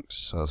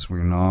ranks, as we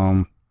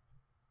know,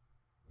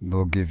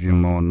 they'll give you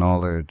more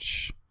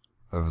knowledge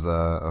of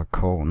their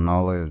occult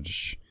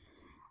knowledge,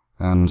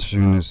 and as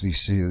soon as they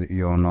see that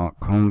you're not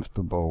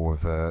comfortable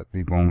with it,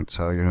 they won't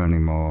tell you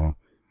anymore,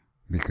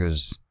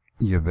 because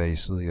you're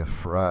basically a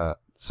threat.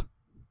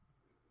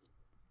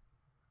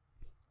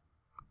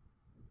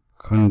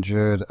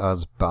 Conjured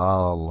as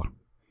Baal,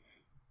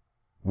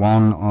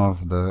 one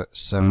of the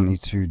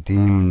 72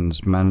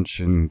 demons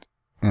mentioned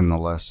in the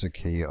Lesser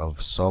Key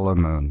of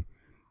Solomon,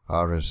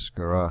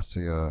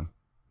 Ariscaratia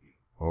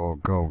or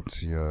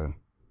Goatia.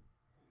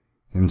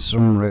 In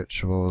some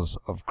rituals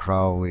of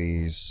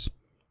Crowley's,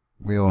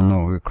 we all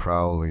know who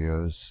Crowley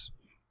is,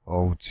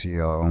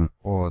 Otio,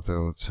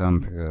 Ordo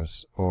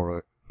Tempius,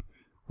 or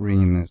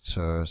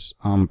Renatus,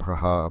 and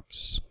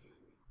perhaps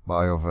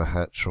by other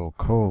hetero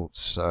cult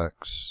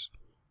sects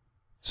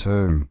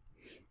too.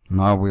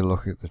 Now we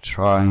look at the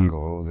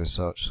triangle. This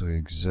actually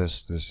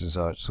exists. This is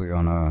actually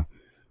on a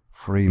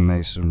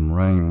Freemason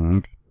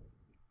ring.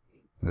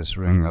 This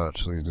ring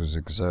actually does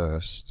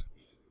exist.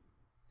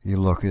 You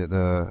look at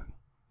the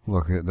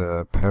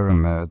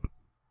pyramid,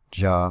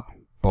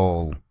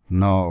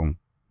 Jahbulon.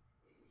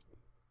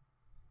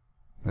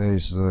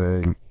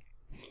 Basically,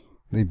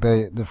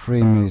 the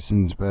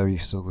Freemasons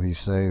basically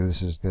say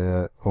this is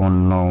the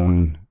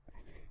unknown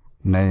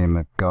name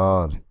of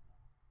God.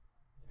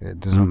 It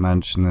doesn't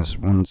mention this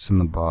once in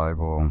the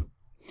Bible,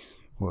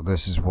 but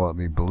this is what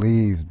they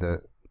believe,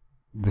 that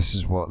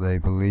it's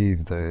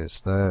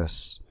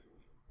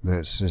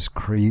this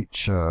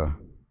creature,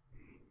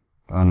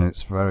 and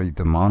it's very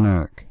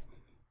demonic.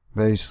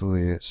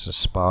 Basically, it's a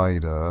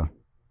spider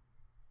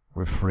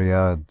with 3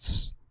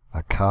 heads,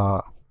 a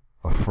cat,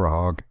 a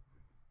frog,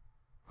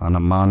 and a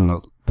man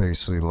that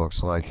basically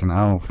looks like an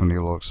elf, and he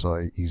looks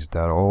like he's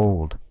dead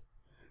old.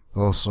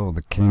 Also,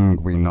 the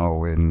king we know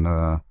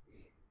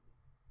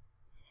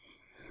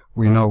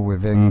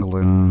with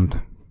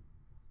England,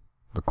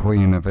 the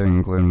Queen of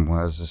England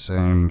wears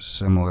the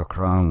similar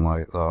crown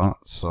like that.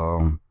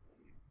 So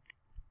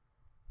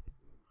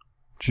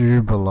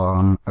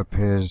Jahbulon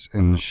appears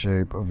in the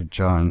shape of a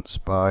giant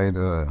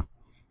spider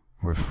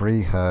with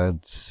 3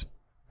 heads,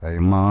 a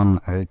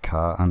man, a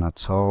cat, and a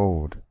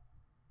toad.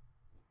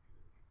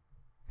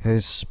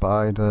 His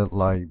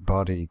spider-like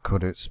body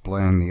could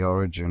explain the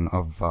origin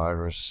of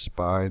various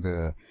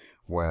spider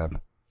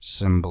web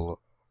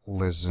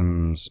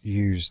symbolisms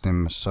used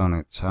in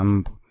Masonic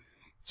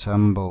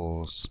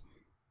temples,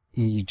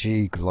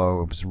 e.g.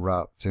 globes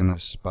wrapped in a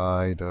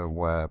spider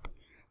web.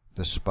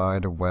 The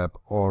spider web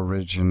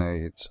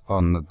originates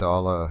on the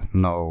dollar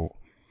note,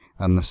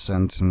 and the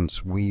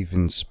sentence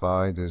 "weaving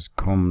spiders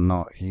come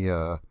not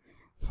here,"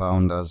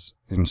 found as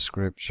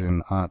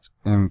inscription at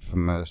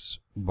infamous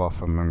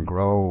Botham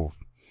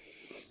Grove.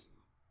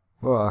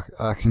 Well,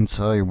 I can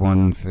tell you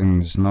one thing,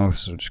 there's no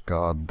such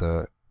god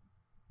that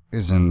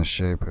is in the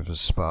shape of a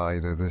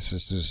spider. This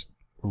is just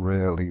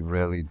really,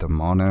 really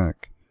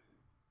demonic.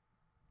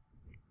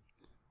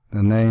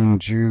 The name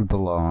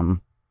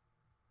Jahbulon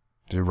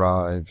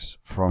derives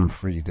from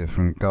 3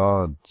 different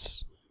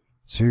gods,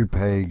 2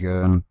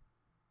 pagan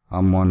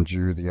and 1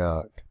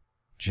 Judaic.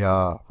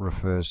 Jah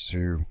refers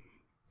to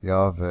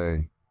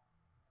Yahweh.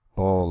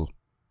 Bul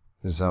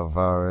is a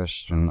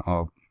variation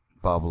of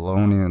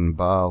Babylonian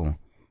Baal,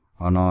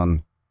 and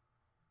On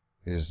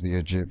is the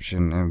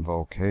Egyptian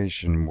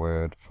invocation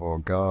word for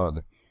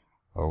God,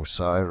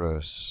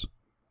 Osiris.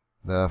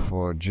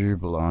 Therefore,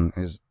 Jahbulon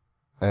is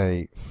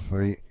a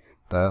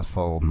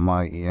therefore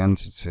mighty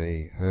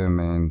entity,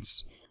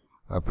 remains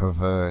a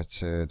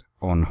perverted,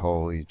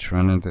 unholy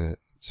trinity.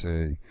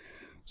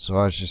 So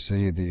as you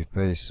see, they've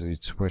basically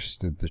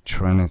twisted the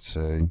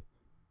Trinity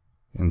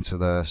into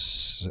their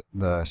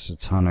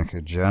satanic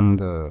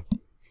agenda,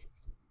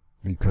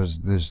 because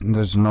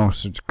there's no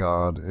such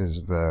God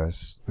as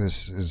this.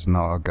 This is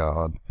not a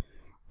God.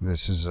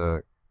 This is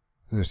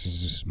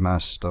just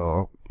messed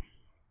up.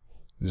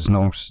 There's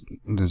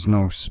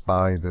no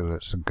spider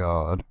that's a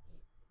god.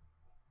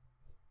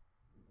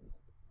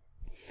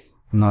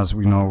 And as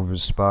we know with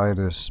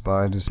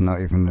spider's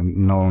not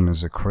even known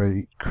as a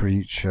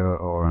creature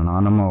or an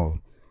animal.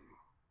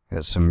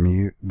 It's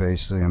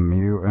basically a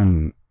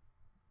mutant.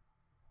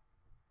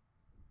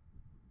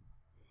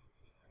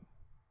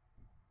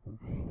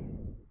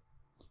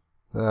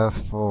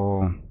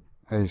 Therefore,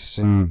 a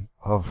thing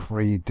of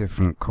 3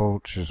 different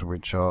cultures,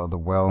 which are the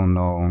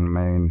well-known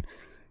main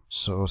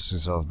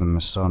sources of the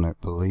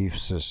Masonic belief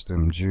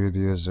system: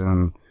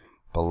 Judaism,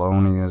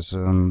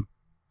 Babylonianism,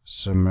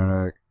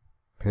 Sumeric,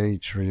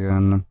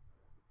 Patrian,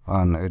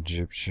 and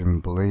Egyptian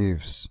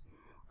beliefs.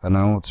 An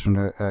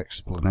alternate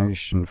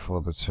explanation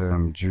for the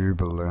term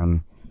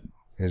Jahbulon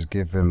is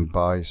given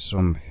by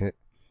some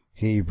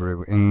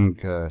Hebrew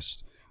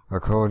linguists.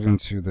 According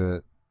to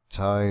the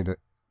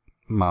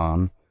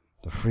Tideman,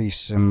 the 3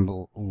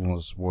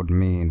 symbols would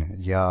mean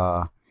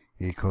Yah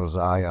equals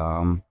I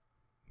am,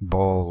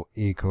 Bol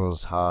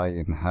equals high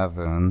in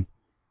heaven,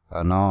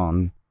 and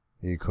On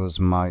equals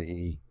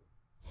mighty,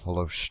 full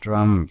of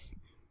strength.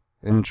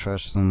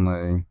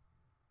 Interestingly,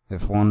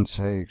 if one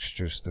takes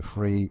just the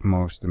 3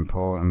 most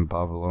important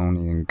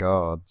Babylonian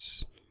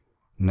gods,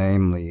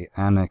 namely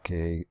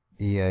Enki,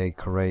 Ea,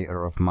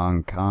 creator of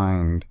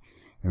mankind,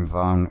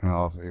 environment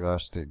of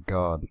elastic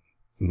god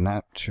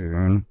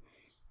Neptune,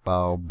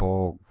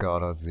 Baal,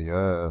 god of the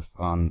earth,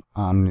 and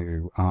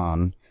Anu,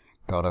 An,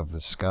 god of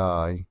the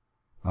sky,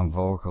 and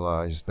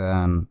vocalize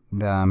them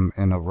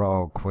in a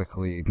row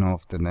quickly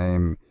enough, the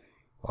name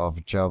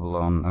of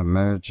Jahbulon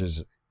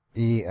emerges: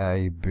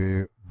 Ea,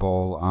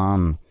 Bol,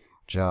 An,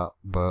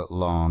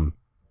 Jahbulon.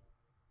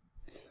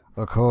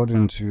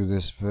 According to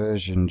this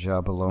version,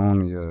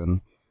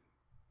 Jahbulonian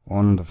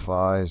one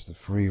defies the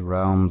 3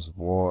 realms of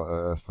war,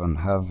 earth, and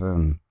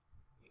heaven.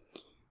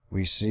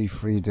 We see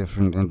 3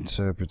 different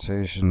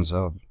interpretations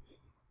of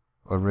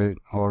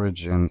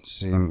origin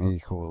seem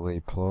equally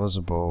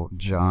plausible.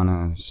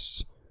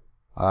 Janus,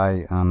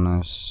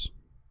 Ianus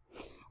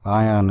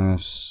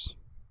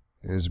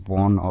is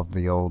one of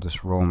the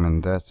oldest Roman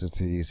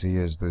deities. He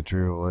is the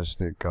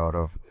dualistic god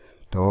of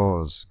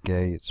doors,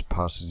 gates,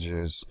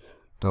 passages,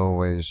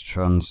 doorways,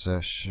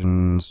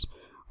 transitions,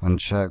 and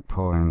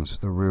checkpoints,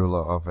 the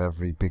ruler of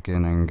every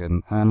beginning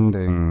and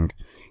ending.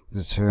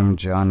 The term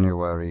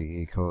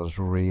January equals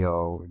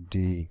Rio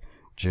de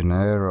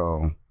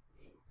Janeiro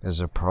is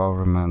a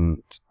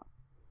prominent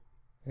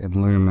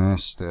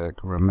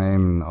Illuministic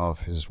remnant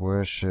of his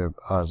worship,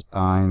 as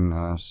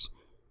Inus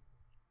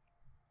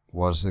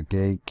was the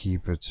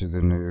gatekeeper to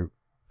the new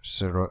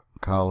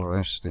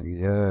calendaristic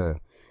year.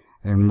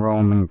 In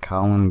Roman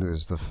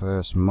calendars, the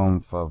first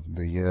month of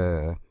the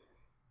year,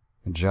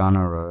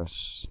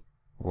 Januarus,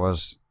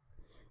 was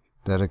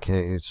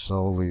dedicated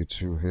solely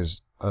to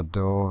his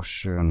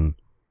adoration.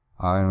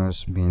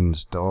 Iris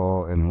means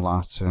door in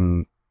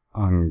Latin,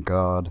 and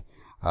God.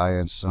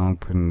 Iris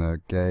opened the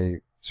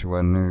gate to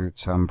a new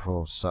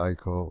temporal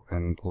cycle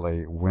in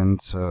late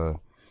winter.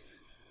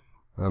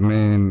 I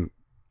mean,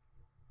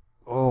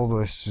 all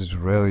this is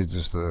really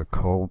just a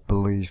cult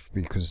belief,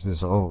 because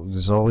there's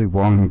only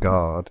one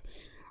God,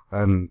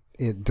 and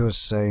it does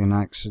say in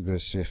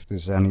Exodus, if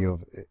there's any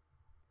of it,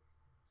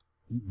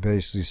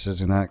 basically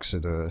says in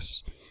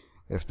Exodus,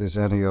 if there's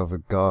any other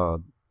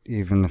God,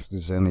 even if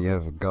there's any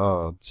other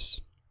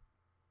gods,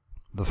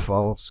 the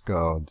false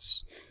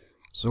gods.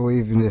 So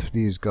even if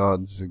these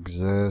gods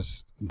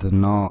exist, they're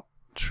not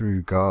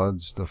true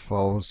gods, they're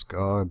false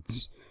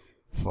gods,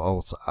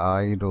 false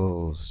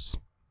idols.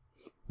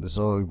 There's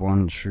only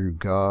one true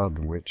God,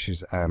 which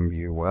is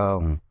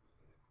Mul,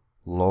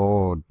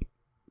 Lord.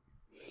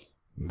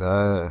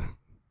 There,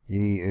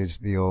 He is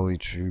the only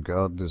true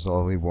God. There's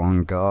only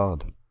one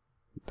God,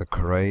 the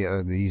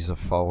Creator. These are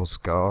false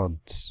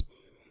gods.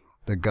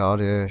 The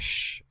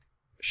goddess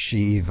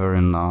Shiva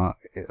and that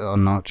are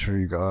not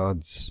true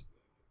gods.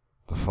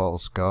 The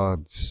false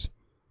gods.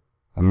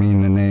 I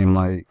mean, the name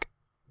like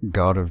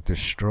God of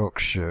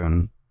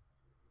Destruction,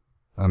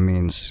 I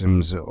mean,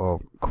 sums it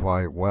up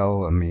quite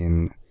well. I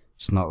mean,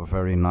 it's not a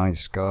very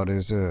nice god,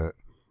 is it?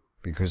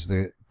 Because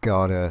the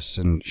goddess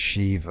and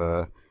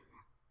Shiva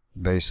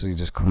basically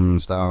just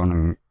comes down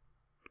and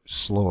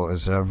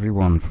slaughters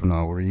everyone for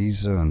no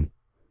reason.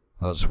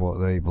 That's what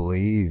they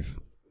believe.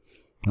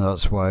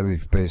 That's why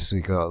they've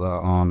basically got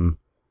that on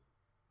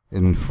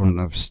in front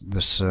of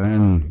the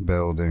CERN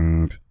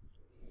building.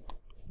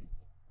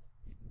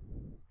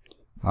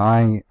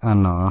 I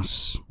and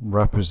us,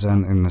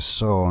 representing the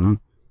sun,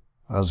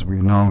 as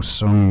we know,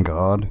 sun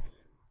god,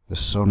 the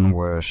sun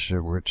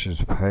worship, which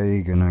is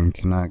pagan and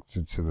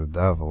connected to the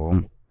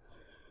devil.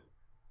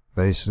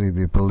 Basically,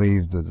 they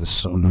believed that the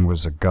sun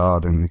was a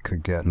god and they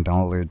could get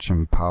knowledge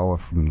and power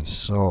from the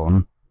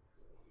sun.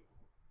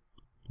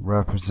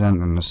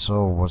 Representing the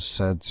soul was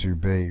said to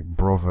be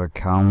brother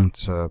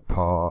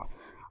counterpart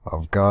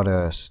of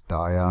goddess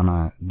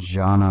Diana,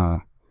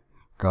 Jana,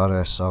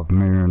 goddess of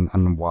moon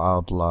and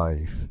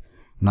wildlife.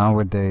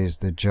 Nowadays,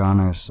 the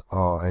Janus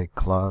are a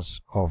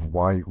class of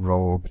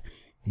white-robed,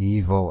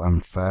 evil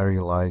and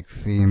fairy-like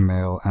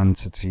female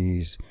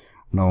entities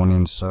known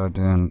in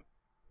certain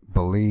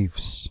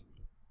beliefs.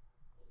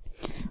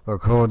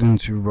 According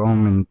to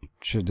Roman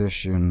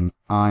tradition,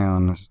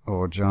 Ion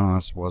or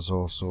Janus was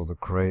also the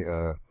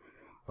creator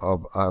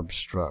of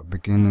abstract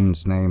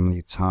beginnings,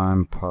 namely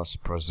time,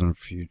 past, present,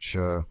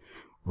 future,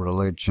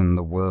 religion,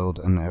 the world,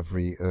 and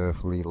every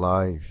earthly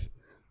life.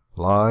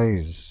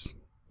 Lies.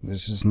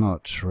 This is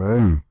not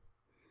true.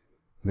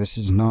 This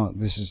is not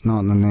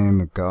the name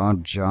of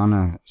God.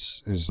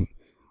 Janus is,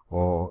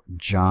 or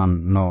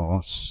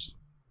Janos,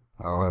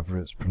 however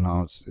it's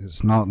pronounced.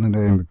 It's not the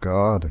name of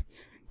God.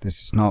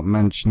 This is not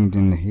mentioned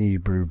in the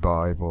Hebrew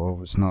Bible.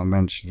 It's not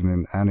mentioned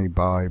in any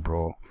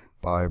Bible,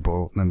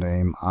 the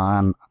name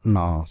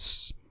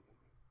Anos.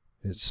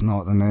 It's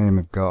not the name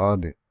of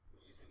God.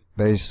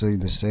 Basically,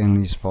 they're saying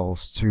these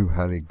false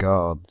two-headed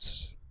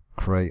gods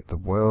create the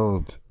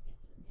world.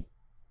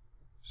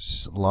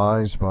 It's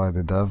lies by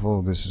the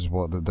devil. This is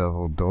what the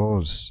devil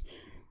does.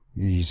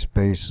 He's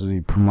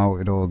basically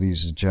promoted all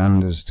these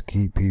agendas to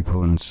keep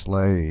people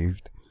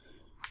enslaved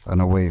and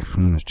away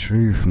from the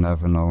truth,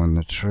 never knowing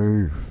the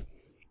truth.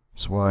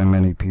 That's why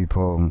many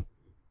people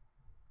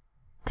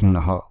can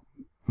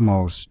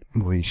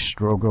mostly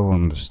struggle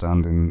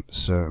understanding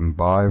certain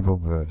Bible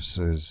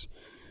verses,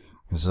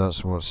 because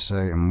that's what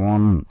Satan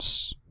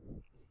wants.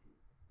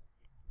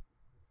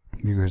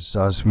 Because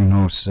as we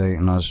know,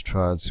 Satan has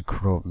tried to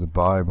corrupt the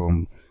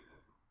Bible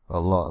a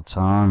lot of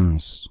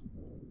times.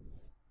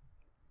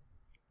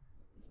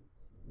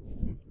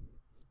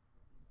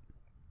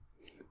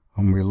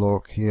 And we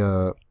look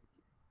here,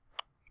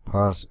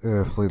 past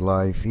earthly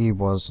life, he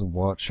was the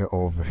watcher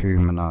over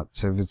human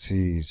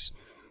activities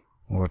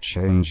or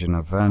changing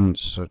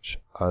events such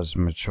as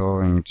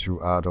maturing to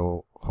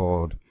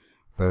adulthood,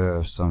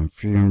 births and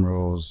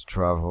funerals,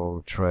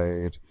 travel,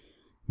 trade,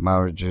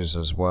 marriages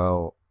as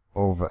well,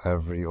 over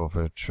every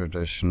other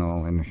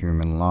traditional in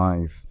human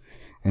life.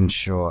 In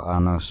short,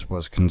 Annas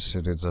was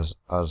considered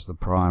as the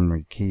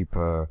primary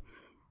keeper,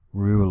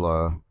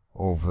 ruler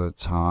over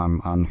time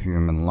and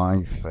human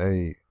life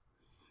fate.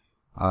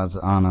 As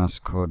Annas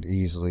could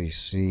easily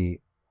see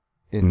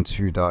in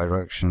two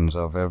directions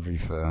of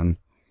everything,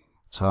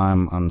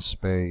 time and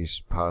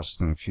space,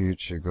 past and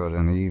future, good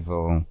and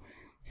evil,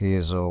 he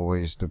is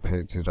always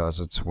depicted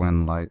as a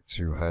twin like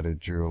two-headed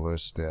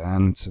dualistic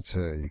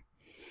entity.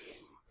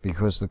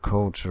 Because the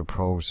cultural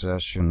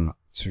procession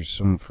to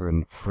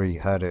something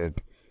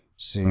three-headed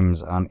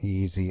seems an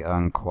easy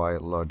and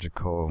quite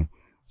logical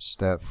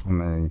step for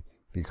me,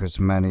 because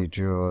many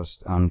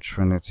dualist and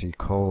trinity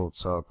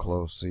cults are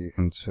closely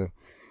into.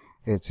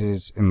 It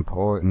is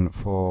important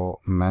for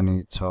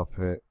many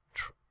topic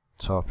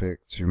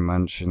to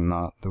mention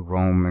that the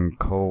Roman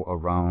cult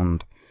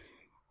around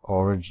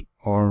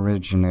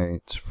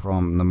originates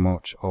from the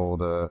much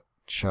older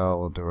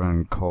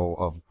Chaldean cult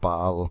of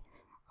Baal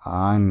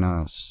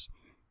Inus.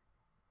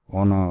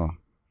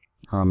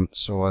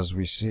 So as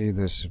we see,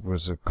 this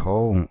was a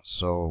cult.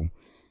 So,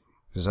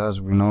 because as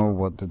we know,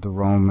 what did the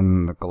Roman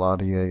and the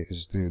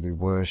gladiators do? They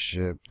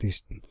worship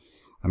these.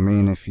 I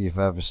mean, if you've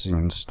ever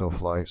seen stuff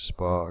like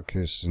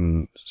Spartacus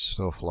and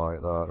stuff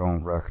like that, I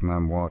don't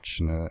recommend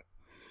watching it,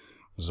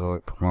 because all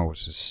it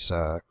promotes is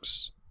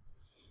sex.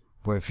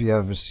 But if you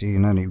ever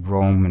seen any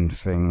Roman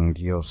thing,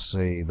 you'll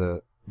see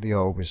that they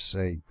always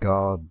say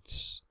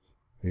gods.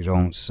 They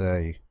don't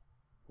say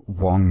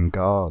one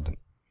God.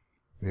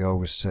 They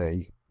always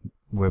say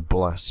we're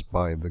blessed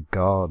by the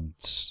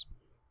gods,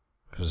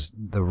 because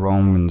the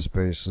Romans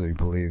basically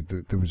believed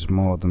that there was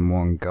more than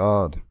one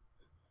God.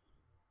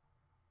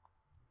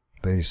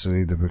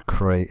 Basically, they were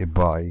created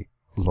by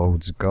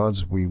loads of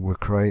gods. We were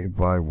created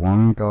by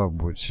one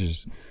God, which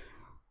is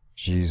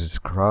Jesus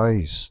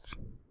Christ.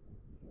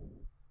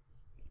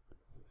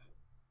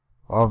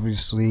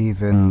 Obviously,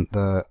 even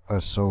the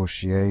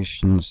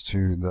associations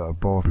to the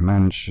above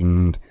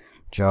mentioned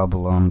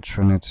Jahbulon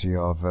Trinity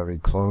are very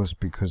close,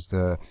 because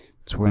the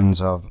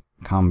twins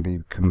can be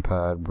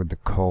compared with the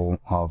cult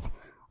of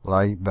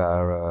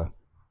Lightbearer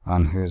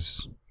and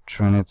his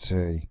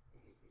Trinity.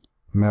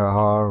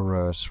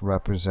 Mirharus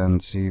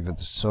represents either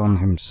the sun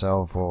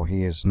himself, or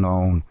he is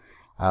known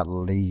at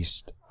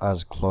least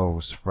as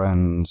close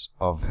friends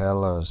of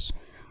Hellas,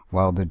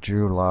 while the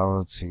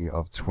duality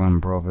of twin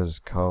brothers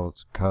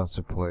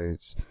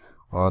contemplates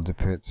are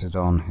depicted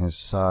on his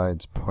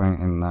sides,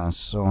 pointing their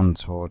sun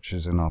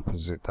torches in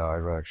opposite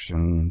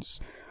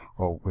directions,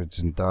 upwards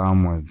and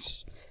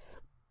downwards.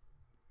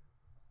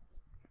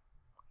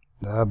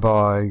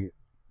 Thereby,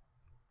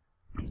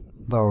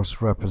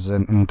 those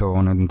representing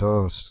dawn and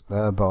dusk,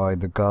 thereby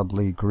the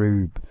godly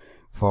group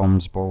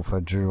forms both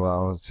a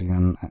duality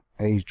and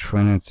a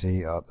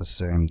trinity at the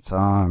same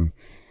time.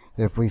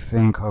 If we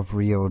think of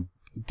Rio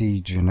de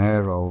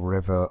Janeiro,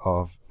 river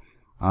of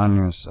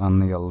Anus,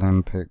 and the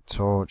Olympic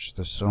torch,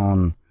 the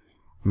sun,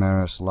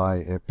 mirrors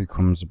light, it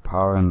becomes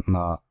apparent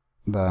that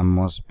there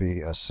must be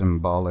a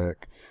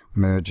symbolic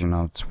merging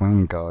of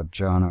twin god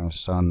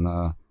Janus and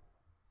the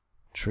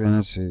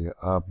Trinity,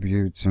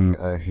 attributing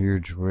a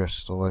huge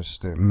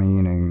ritualistic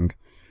meaning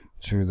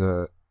to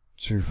the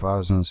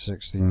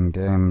 2016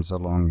 games a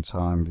long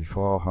time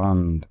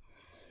beforehand.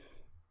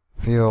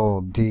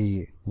 Feel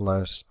the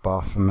less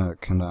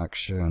Baphomet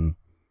connection.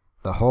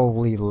 The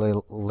holy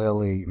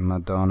lily,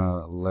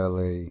 Madonna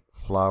lily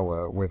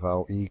flower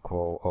without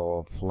equal,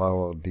 or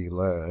flower de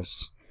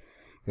lis,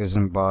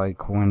 isn't by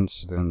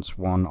coincidence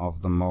one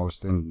of the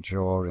most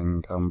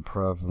enduring and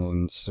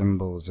prevalent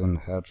symbols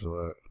in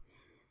heroic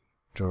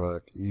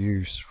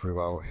use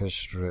throughout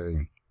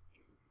history.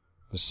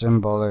 The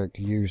symbolic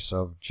use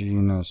of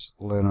genus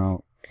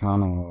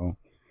Linocanoidum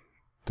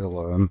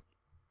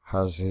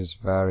has its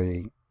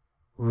very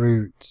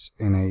roots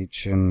in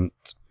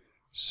ancient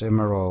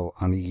Cimmeral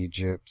and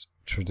Egypt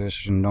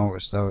tradition.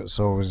 Notice how it's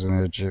always an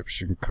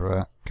Egyptian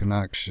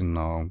connection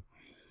though.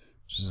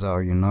 This is how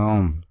you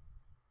know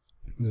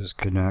it's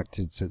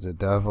connected to the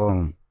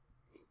devil.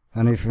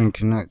 Anything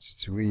connected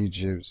to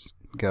Egypt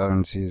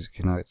guarantees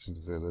connected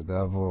to the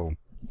devil.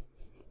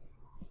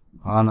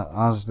 And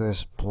as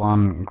this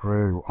plant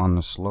grew on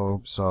the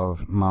slopes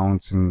of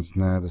mountains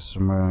near the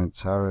Sumerian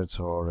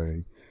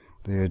territory,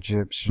 the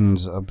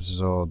Egyptians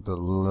absorbed the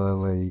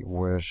lily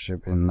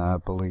worship in their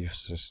belief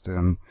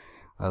system,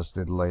 as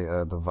did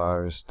later the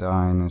various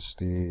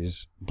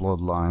dynasties,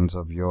 bloodlines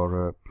of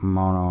Europe,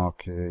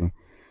 monarchy,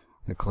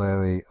 the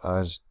clearly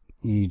as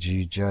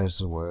e.g.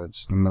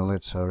 Jesuits, the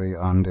military,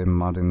 and in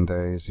modern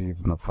days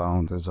even the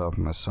founders of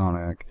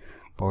Masonic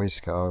Boy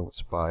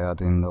Scouts, by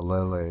adding the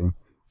lily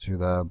to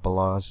their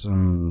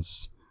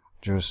blazons,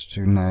 just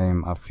to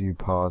name a few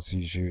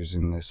parties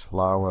using this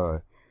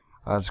flower.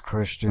 As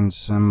Christian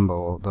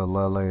symbol, the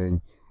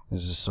lily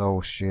is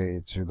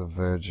associated to the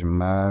Virgin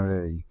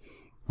Mary,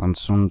 and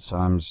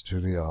sometimes to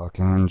the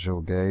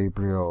Archangel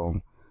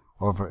Gabriel.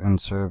 Other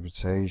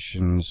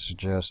interpretations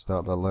suggest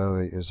that the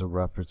lily is a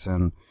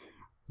representation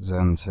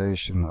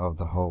of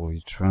the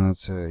Holy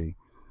Trinity,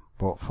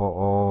 but for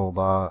all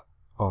that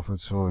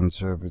official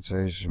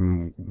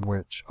interpretation,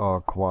 which are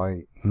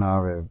quite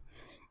narrow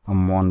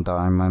and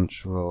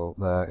one-dimensional,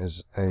 there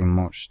is a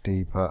much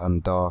deeper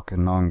and darker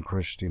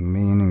non-Christian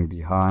meaning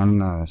behind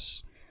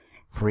this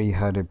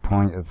three-headed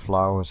pointed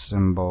flower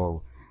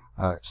symbol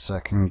at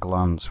second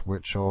glance,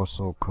 which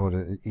also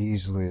could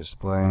easily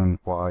explain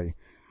why,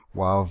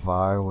 while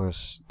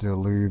violus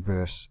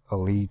delubis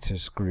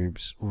elitist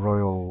groups,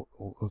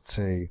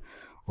 royalty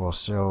or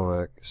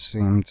chivalric,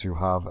 seem to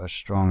have a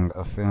strong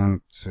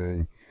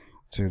affinity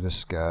to the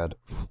scarred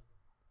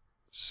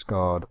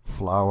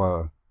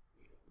flower,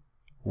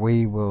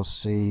 we will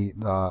see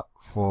that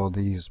for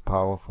these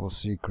powerful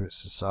secret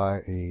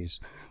societies,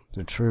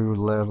 the true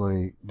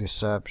lily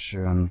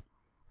deception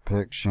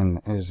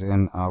is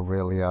in our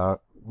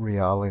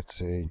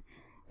reality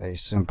a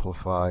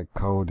simplified,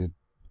 coded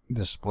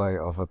display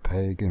of a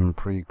pagan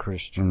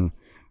pre-Christian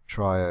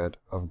triad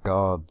of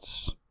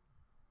gods.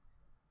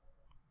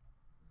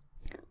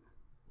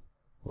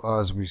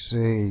 As we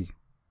see,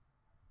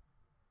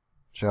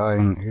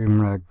 giant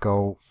human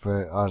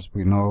goldfish, as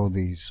we know,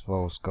 these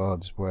false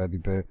gods, where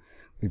they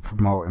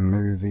promote in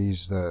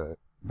movies that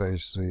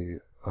basically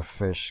a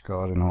fish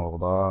god and all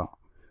that.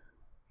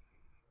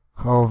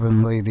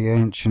 Currently, the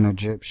ancient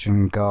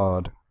Egyptian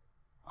god,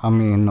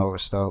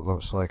 notice that it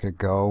looks like a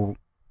goat.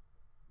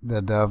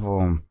 The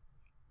devil,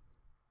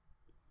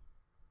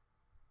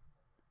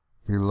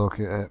 we look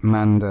at it,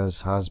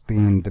 Mendes has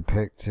been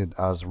depicted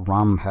as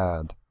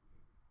ram-head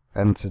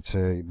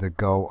entity, the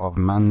goat of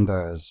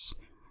Mendes,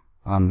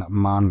 and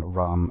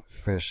man-ram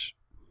fish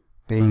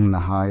being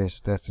the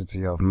highest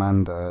deity of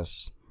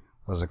Mendes,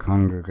 as a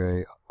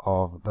congregate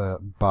of the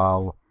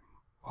Baal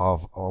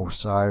of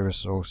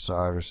Osiris.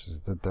 Osiris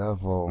is the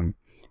devil,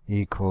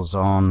 equals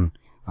On,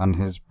 and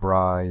his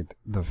bride,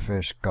 the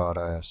fish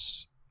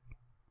goddess,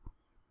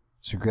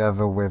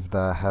 together with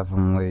their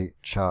heavenly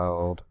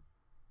child,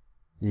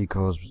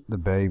 equals the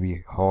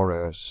baby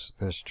Horus.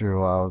 This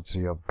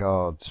duality of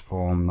gods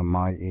form the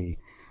mighty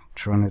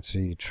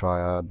Trinity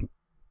triad.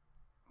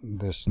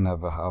 This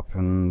never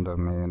happened.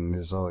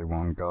 There's only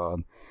one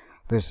God.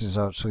 This is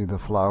actually the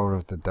flower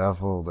of the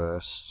devil,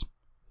 this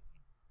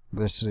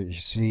that you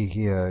see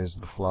here is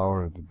the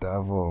flower of the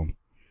devil.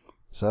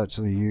 It's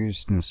actually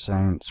used in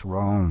Saints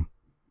Row.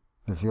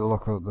 If you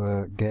look at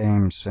the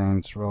game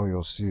Saints Row,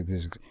 you'll see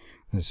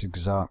this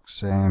exact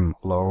same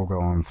logo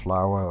and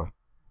flower.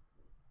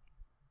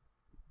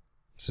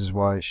 This is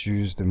why it's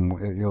used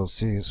you'll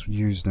see it's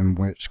used in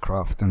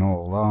witchcraft and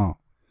all that.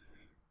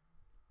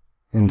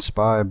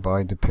 Inspired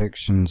by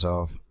depictions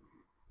of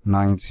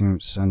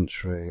 19th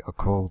century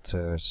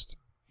occultist,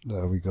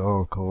 there we go,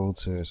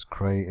 occultist,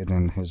 created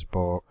in his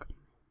book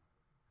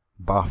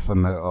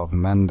Baphomet of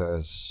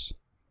Mendes.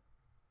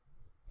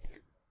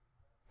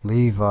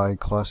 Levi,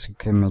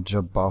 classic image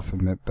of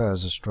Baphomet,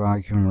 bears a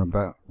striking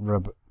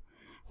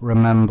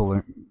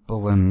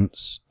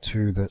resemblance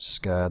to the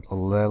scared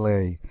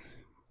lily,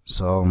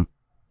 so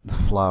the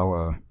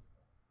flower.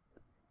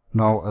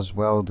 Note as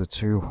well the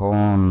two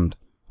horns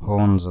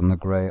and the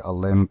great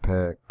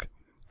Olympic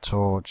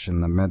torch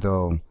in the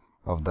middle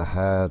of the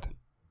head,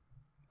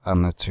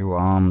 and the two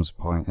arms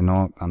pointing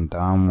up and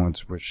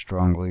downwards, which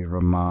strongly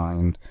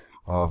remind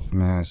of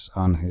Miss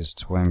and his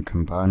twin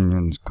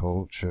companions'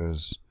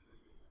 cultures.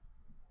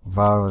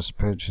 Various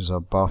pictures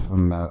of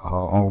Baphomet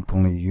are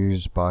openly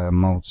used by a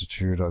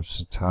multitude of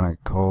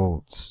satanic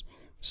cults,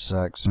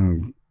 sects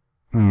and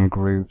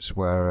groups,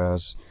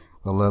 whereas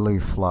the lily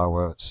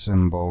flower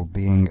symbol,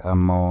 being a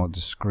more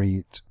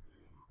discreet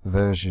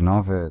version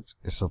of it,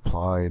 is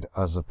applied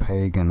as a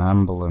pagan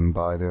emblem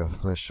by the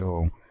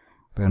official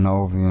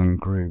Benevolent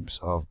groups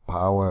of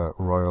power,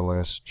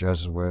 royalists,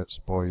 Jesuits,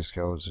 Boy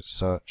Scouts,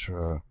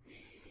 etc.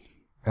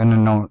 In a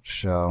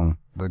nutshell,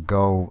 the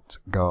goat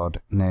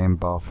god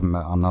named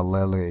Baphomet and the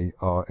lily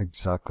are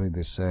exactly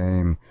the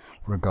same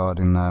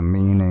regarding their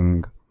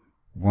meaning.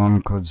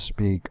 One could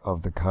speak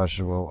of the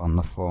casual and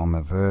the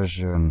former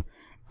version.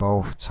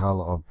 Both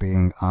tell of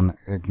being an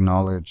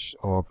acknowledged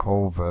or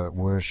covert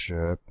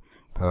worship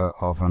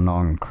of a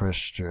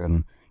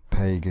non-Christian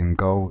pagan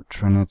goat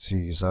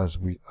trinities. As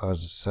I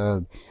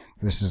said,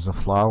 this is the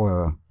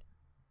flower.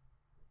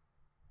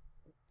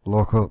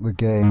 Look up the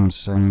game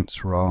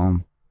Saints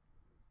Row.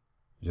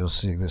 You'll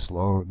see this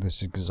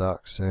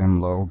exact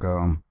same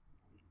logo.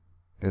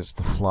 It's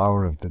the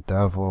flower of the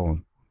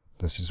devil.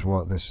 This is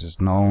what this is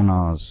known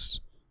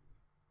as.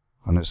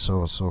 And it's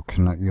also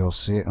you'll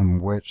see it in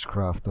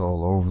witchcraft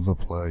all over the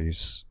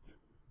place.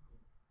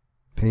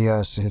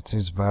 P.S. It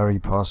is very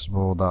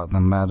possible that the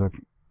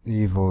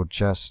medieval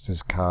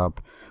jester's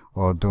cap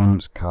or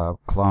dunce cap,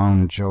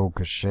 clown,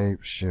 joker,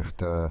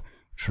 shapeshifter,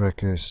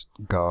 trickist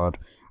god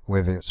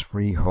with its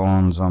 3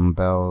 horns on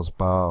Bel's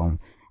bow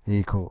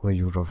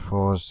equally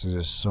refers to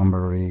the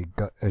summary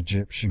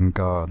Egyptian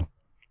god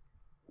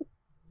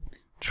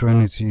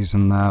trinities,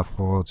 and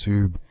therefore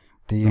to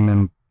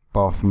demon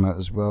Baphomet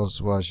as well.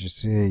 So as you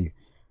see,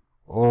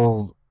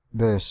 all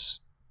this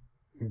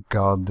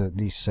god that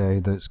they say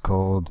that's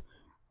called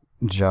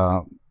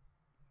well,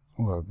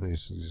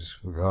 basically just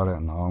forgot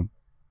it now.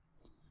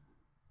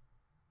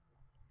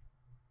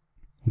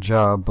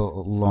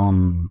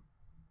 Jahbulon,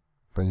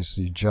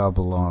 basically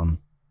Jahbulon.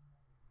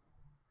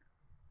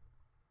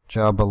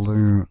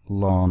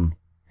 Jahbulon.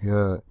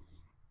 Yeah,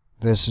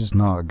 this is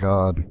not a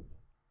god.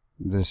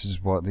 This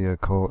is what the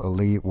occult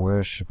elite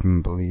worship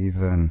and believe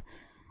in.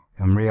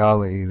 In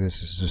reality,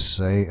 this is just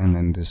Satan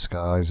in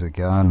disguise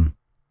again.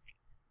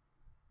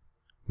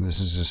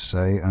 This is just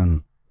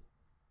Satan.